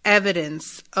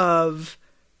evidence of,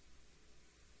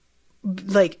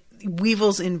 like,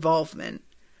 Weevil's involvement.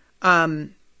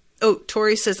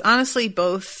 Tori says, honestly,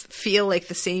 both feel like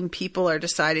the same people are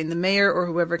deciding, the mayor or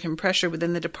whoever can pressure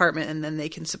within the department, and then they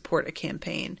can support a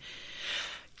campaign.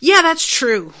 Yeah, that's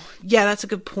true. Yeah, that's a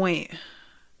good point.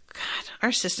 God,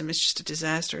 our system is just a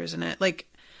disaster, isn't it? Like,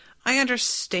 I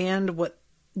understand what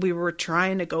we were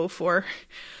trying to go for,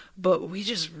 but we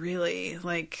just really,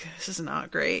 like, this is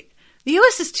not great. The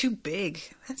US is too big.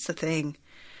 That's the thing.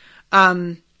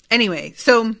 Anyway,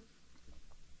 so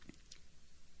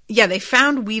yeah, they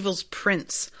found Weevil's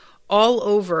prints all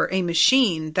over a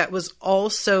machine that was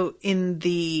also in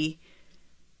the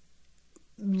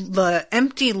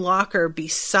empty locker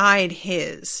beside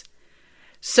his.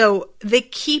 So they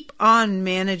keep on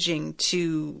managing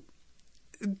to,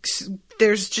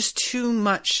 there's just too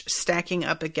much stacking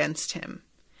up against him.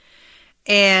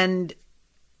 And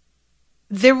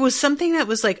there was something that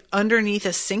was like underneath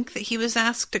a sink that he was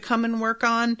asked to come and work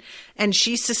on. And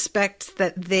she suspects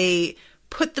that they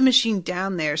put the machine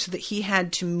down there so that he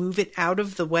had to move it out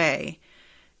of the way,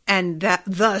 and that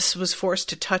thus was forced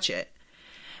to touch it.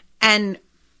 And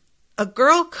a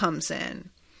girl comes in,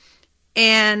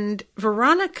 and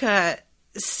Veronica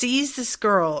sees this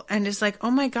girl and is like,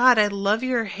 oh my God, I love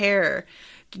your hair.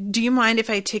 Do you mind if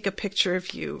I take a picture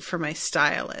of you for my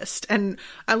stylist? And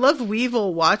I love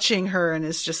Weevil watching her and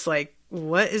is just like,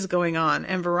 what is going on?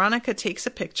 And Veronica takes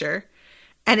a picture.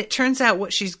 And it turns out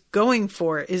what she's going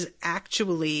for is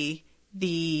actually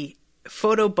the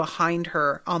photo behind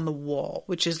her on the wall,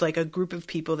 which is like a group of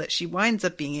people that she winds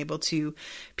up being able to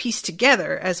piece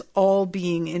together as all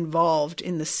being involved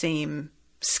in the same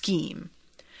scheme.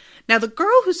 Now, the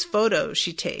girl whose photo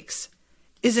she takes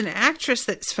is an actress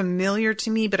that's familiar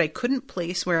to me, but I couldn't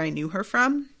place where I knew her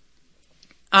from.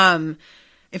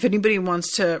 If anybody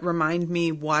wants to remind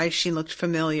me why she looked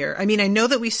familiar. I mean, I know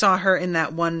that we saw her in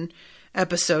that one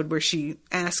episode where she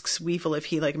asks Weevil if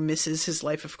he like misses his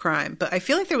life of crime. But I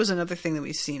feel like there was another thing that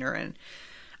we've seen her in.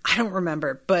 I don't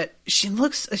remember, but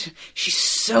she's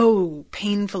so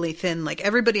painfully thin. Like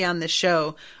everybody on this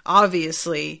show,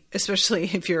 obviously, especially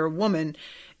if you're a woman,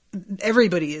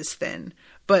 everybody is thin.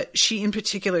 But she in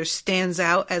particular stands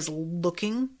out as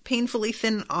looking painfully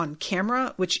thin on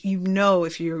camera, which you know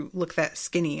if you look that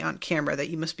skinny on camera that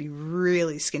you must be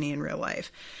really skinny in real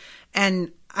life.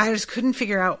 And I just couldn't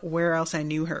figure out where else I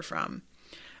knew her from.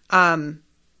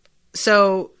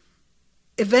 So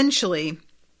eventually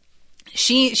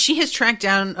she has tracked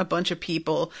down a bunch of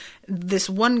people. This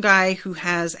one guy who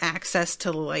has access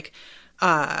to like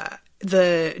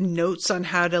the notes on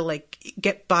how to like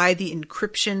get by the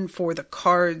encryption for the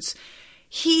cards.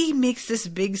 He makes this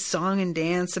big song and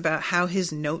dance about how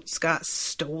his notes got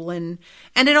stolen,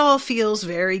 and it all feels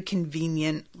very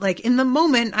convenient. Like in the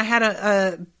moment I had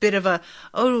a bit of a,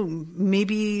 oh,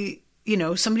 maybe, you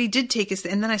know, somebody did take his,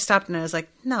 and then I stopped and I was like,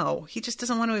 no, he just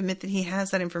doesn't want to admit that he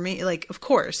has that information. Like, of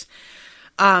course.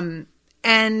 And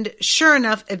sure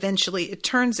enough, eventually it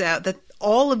turns out that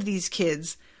all of these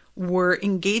kids were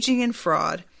engaging in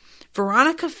fraud.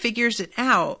 Veronica figures it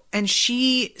out and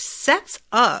she sets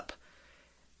up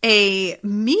a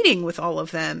meeting with all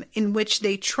of them in which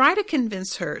they try to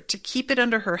convince her to keep it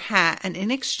under her hat, and in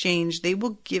exchange they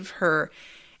will give her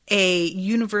a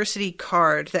university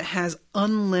card that has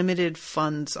unlimited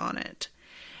funds on it,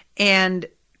 and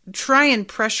try and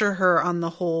pressure her on the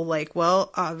whole, like,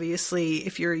 well, obviously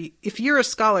if you're a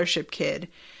scholarship kid,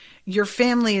 your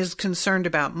family is concerned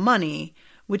about money,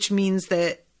 which means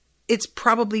that it's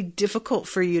probably difficult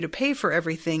for you to pay for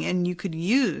everything, and you could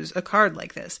use a card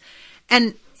like this.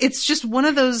 And it's just one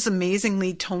of those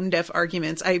amazingly tone-deaf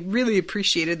arguments. I really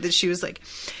appreciated that she was like,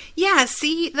 yeah,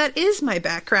 see, that is my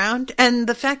background. And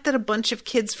the fact that a bunch of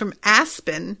kids from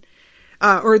Aspen,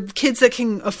 or kids that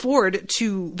can afford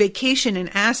to vacation in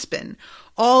Aspen,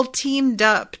 all teamed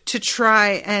up to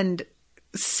try and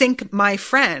sink my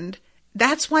friend,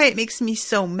 that's why it makes me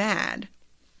so mad.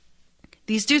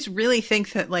 These dudes really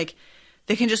think that, like,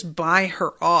 they can just buy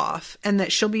her off and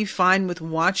that she'll be fine with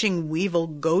watching Weevil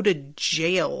go to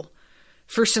jail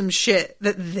for some shit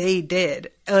that they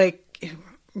did. Like,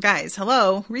 guys,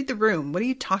 hello, read the room. What are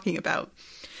you talking about?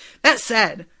 That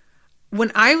said,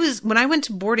 when I went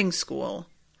to boarding school,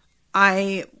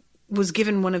 I was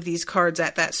given one of these cards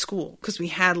at that school because we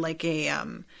had like a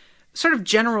sort of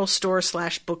general store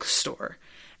 / bookstore,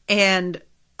 and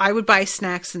I would buy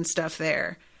snacks and stuff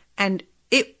there. And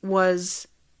it was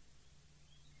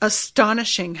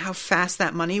astonishing how fast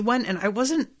that money went. And I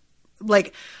wasn't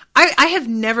like, I have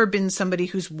never been somebody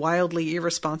who's wildly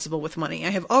irresponsible with money. I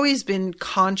have always been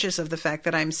conscious of the fact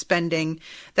that I'm spending,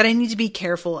 that I need to be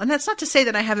careful. And that's not to say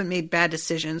that I haven't made bad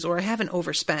decisions or I haven't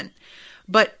overspent,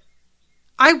 but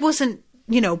I wasn't,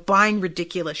 buying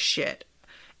ridiculous shit.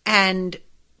 And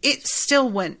it still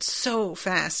went so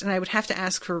fast. And I would have to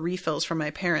ask for refills from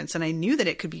my parents. And I knew that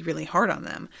it could be really hard on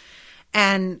them.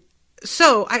 And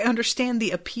so I understand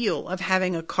the appeal of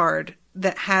having a card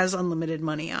that has unlimited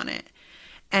money on it.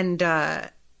 And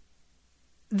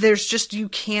there's just, you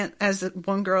can't, as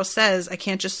one girl says, I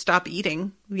can't just stop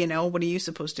eating. What are you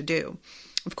supposed to do?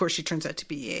 Of course, she turns out to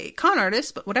be a con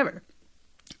artist, but whatever.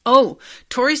 Oh,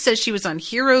 Tori says she was on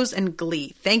Heroes and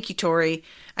Glee. Thank you, Tori.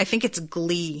 I think it's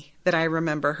Glee that I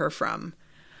remember her from.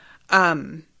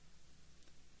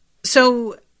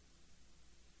 So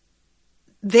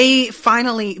they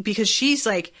finally, because she's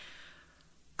like,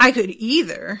 I could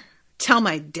either tell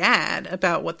my dad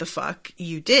about what the fuck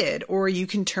you did, or you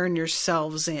can turn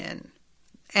yourselves in.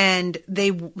 And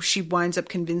she winds up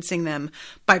convincing them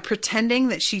by pretending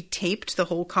that she taped the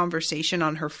whole conversation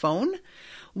on her phone,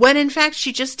 when in fact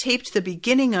she just taped the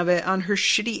beginning of it on her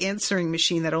shitty answering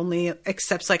machine that only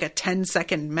accepts like a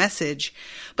 10-second message.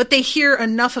 But they hear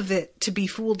enough of it to be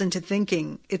fooled into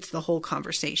thinking it's the whole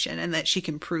conversation and that she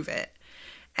can prove it.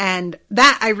 And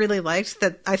that I really liked.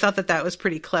 That I thought that was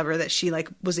pretty clever, that she like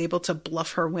was able to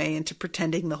bluff her way into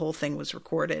pretending the whole thing was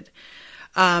recorded.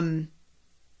 And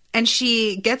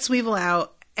she gets Weevil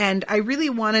out, and I really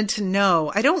wanted to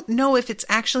know, I don't know if it's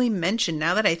actually mentioned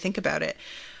now that I think about it.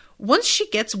 Once she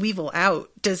gets Weevil out,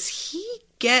 does he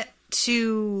get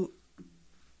to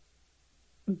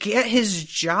get his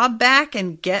job back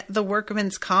and get the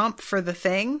workman's comp for the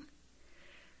thing?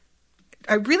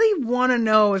 I really want to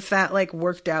know if that like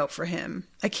worked out for him.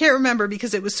 I can't remember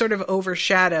because it was sort of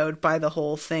overshadowed by the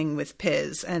whole thing with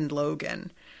Piz and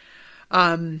Logan.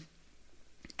 And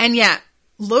yeah,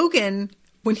 Logan,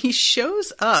 when he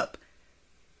shows up,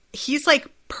 he's like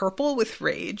purple with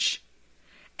rage,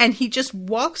 and he just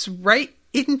walks right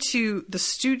into the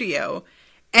studio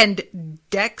and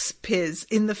decks Piz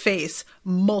in the face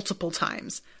multiple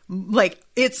times. Like,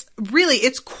 it's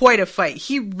quite a fight.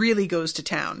 He really goes to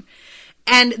town.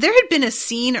 And there had been a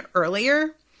scene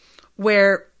earlier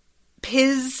where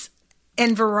Piz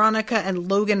and Veronica and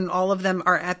Logan and all of them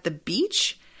are at the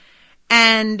beach.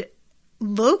 And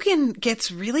Logan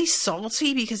gets really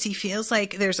salty because he feels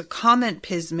like there's a comment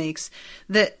Piz makes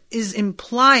that is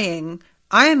implying,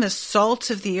 I am a salt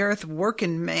of the earth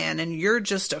working man and you're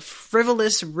just a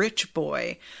frivolous rich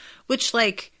boy. Which,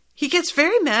 like, he gets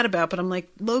very mad about, but I'm like,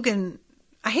 Logan,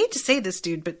 I hate to say this,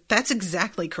 dude, but that's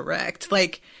exactly correct.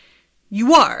 Like,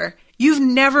 you are. You've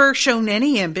never shown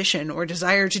any ambition or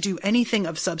desire to do anything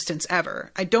of substance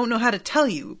ever. I don't know how to tell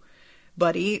you,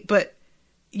 buddy, but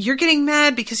you're getting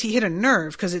mad because he hit a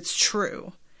nerve, because it's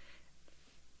true.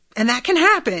 And that can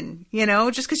happen, you know?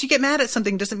 Just because you get mad at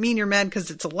something doesn't mean you're mad because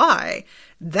it's a lie.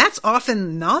 That's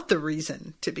often not the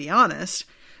reason, to be honest.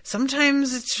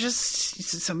 Sometimes it's just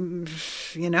some,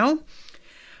 you know?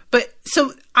 But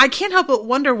so I can't help but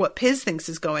wonder what Piz thinks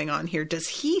is going on here. Does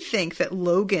he think that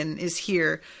Logan is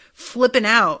here flipping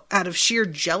out of sheer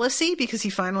jealousy because he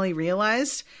finally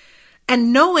realized?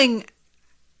 And knowing,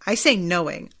 I say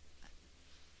knowing,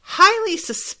 highly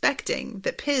suspecting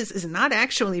that Piz is not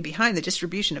actually behind the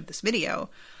distribution of this video,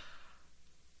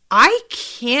 I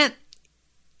can't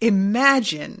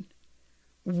imagine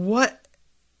what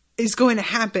is going to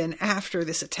happen after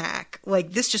this attack.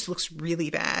 Like, this just looks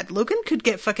really bad. Logan could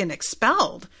get fucking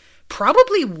expelled.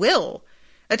 Probably will.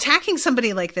 Attacking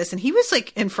somebody like this, and he was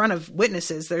like in front of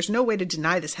witnesses. There's no way to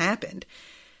deny this happened.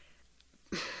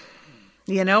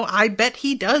 You know, I bet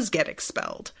he does get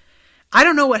expelled. I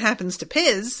don't know what happens to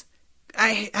Piz.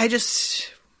 I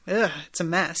just, it's a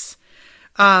mess.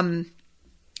 And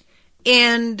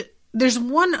there's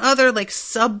one other like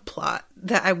subplot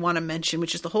that I want to mention,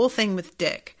 which is the whole thing with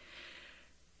Dick.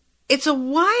 It's a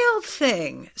wild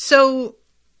thing. So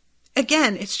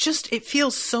again, it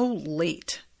feels so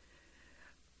late.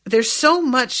 There's so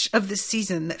much of this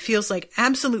season that feels like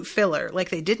absolute filler, like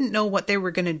they didn't know what they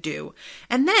were going to do.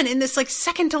 And then in this like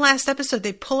second to last episode,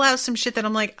 they pull out some shit that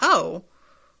I'm like, oh,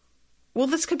 well,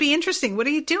 this could be interesting. What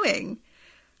are you doing?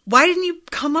 Why didn't you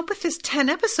come up with this 10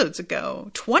 episodes ago,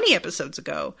 20 episodes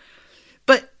ago?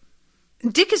 But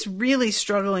Dick is really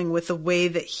struggling with the way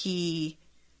that he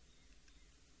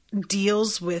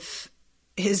deals with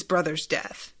his brother's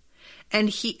death. And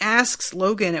he asks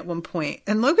Logan at one point,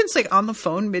 and Logan's like on the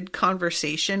phone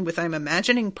mid-conversation with, I'm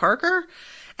imagining, Parker.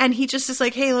 And he just is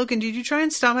like, hey, Logan, did you try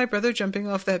and stop my brother jumping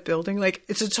off that building? Like,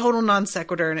 it's a total non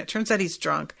sequitur, and it turns out he's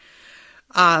drunk.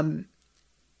 And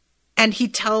he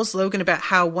tells Logan about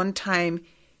how one time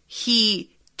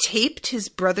he taped his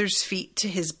brother's feet to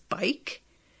his bike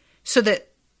so that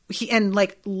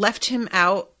left him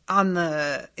out in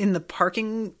the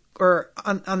parking or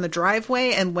on the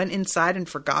driveway and went inside and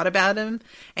forgot about him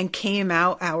and came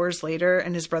out hours later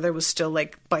and his brother was still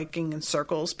like biking in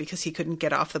circles because he couldn't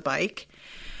get off the bike.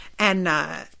 And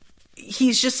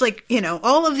he's just like, you know,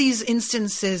 all of these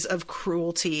instances of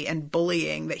cruelty and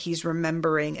bullying that he's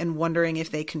remembering and wondering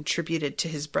if they contributed to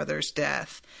his brother's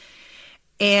death.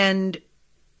 And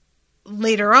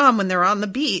later on, when they're on the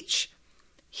beach,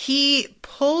 he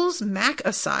pulls Mac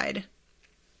aside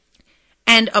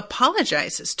and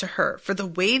apologizes to her for the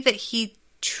way that he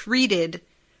treated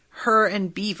her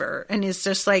and Beaver, and is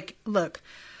just like, look,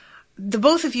 the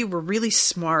both of you were really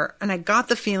smart, and I got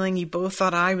the feeling you both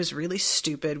thought I was really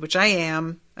stupid, which I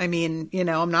am. I mean, you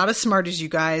know, I'm not as smart as you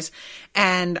guys,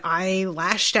 and I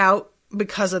lashed out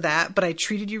because of that, but I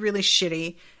treated you really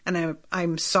shitty, and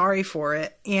I'm sorry for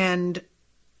it, and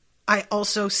I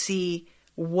also see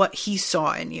what he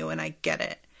saw in you, and I get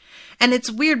it. And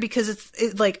it's weird because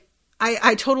it's like,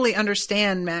 I totally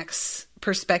understand Mac's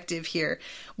perspective here.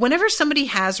 Whenever somebody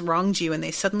has wronged you and they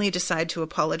suddenly decide to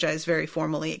apologize very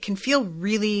formally, it can feel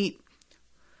really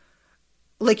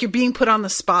like you're being put on the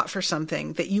spot for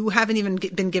something that you haven't even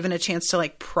been given a chance to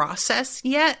like process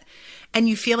yet. And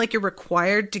you feel like you're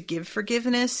required to give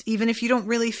forgiveness, even if you don't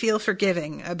really feel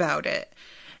forgiving about it.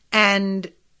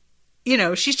 And, you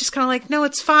know, she's just kind of like, no,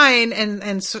 it's fine.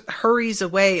 And hurries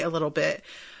away a little bit.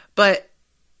 But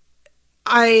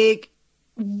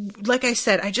like I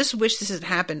said, I just wish this had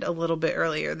happened a little bit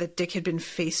earlier, that Dick had been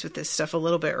faced with this stuff a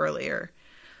little bit earlier.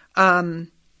 Logan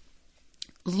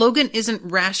isn't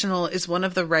rational is one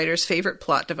of the writer's favorite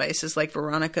plot devices, like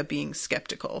Veronica being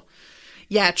skeptical.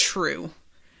 Yeah, true.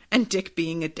 And Dick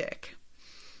being a dick.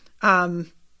 But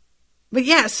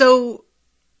yeah, so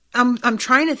I'm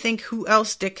trying to think who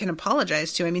else Dick can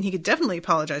apologize to. I mean, he could definitely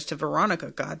apologize to Veronica,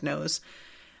 God knows.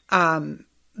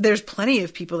 There's plenty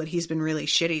of people that he's been really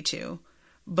shitty to.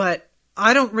 But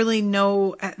I don't really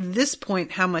know at this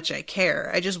point how much I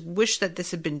care. I just wish that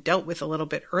this had been dealt with a little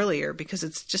bit earlier, because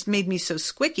it's just made me so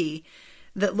squicky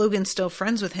that Logan's still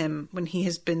friends with him when he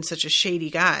has been such a shady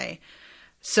guy.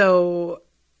 So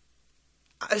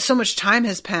much time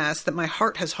has passed that my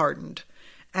heart has hardened,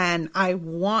 and I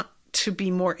want to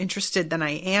be more interested than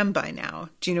I am by now.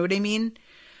 Do you know what I mean?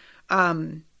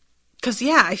 Because,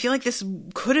 yeah, I feel like this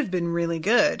could have been really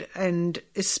good, and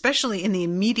especially in the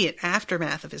immediate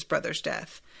aftermath of his brother's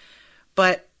death.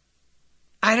 But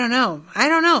I don't know.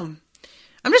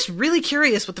 I'm just really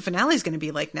curious what the finale is going to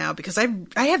be like now, because I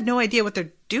have no idea what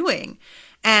they're doing.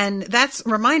 And that's,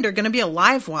 reminder, going to be a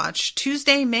live watch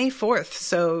Tuesday, May 4th.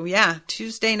 So, yeah,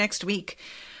 Tuesday next week.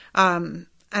 And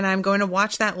I'm going to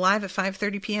watch that live at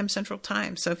 5:30 p.m. Central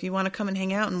Time. So if you want to come and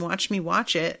hang out and watch me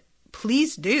watch it,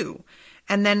 please do.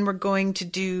 And then we're going to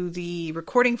do the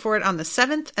recording for it on the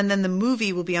 7th, and then the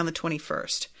movie will be on the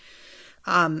 21st.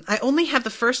 I only have the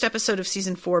first episode of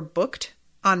season 4 booked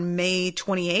on May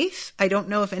 28th. I don't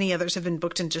know if any others have been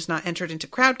booked and just not entered into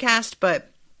Crowdcast,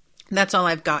 but that's all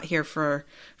I've got here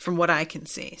from what I can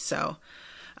see. So,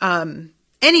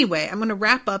 anyway, I'm going to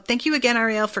wrap up. Thank you again,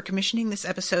 Arielle, for commissioning this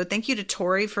episode. Thank you to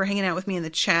Tori for hanging out with me in the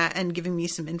chat and giving me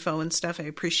some info and stuff. I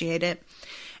appreciate it.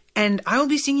 And I will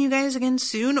be seeing you guys again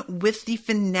soon with the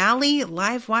finale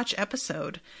live watch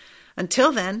episode.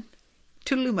 Until then,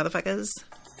 toodaloo, motherfuckers.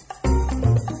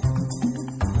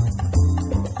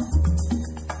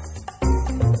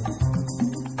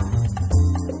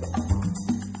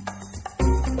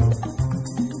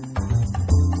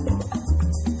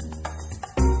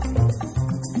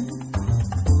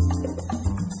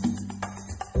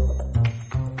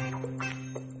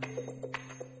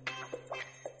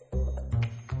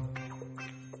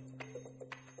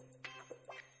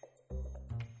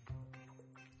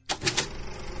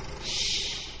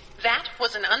 That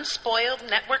was an Unspoiled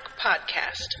Network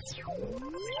podcast.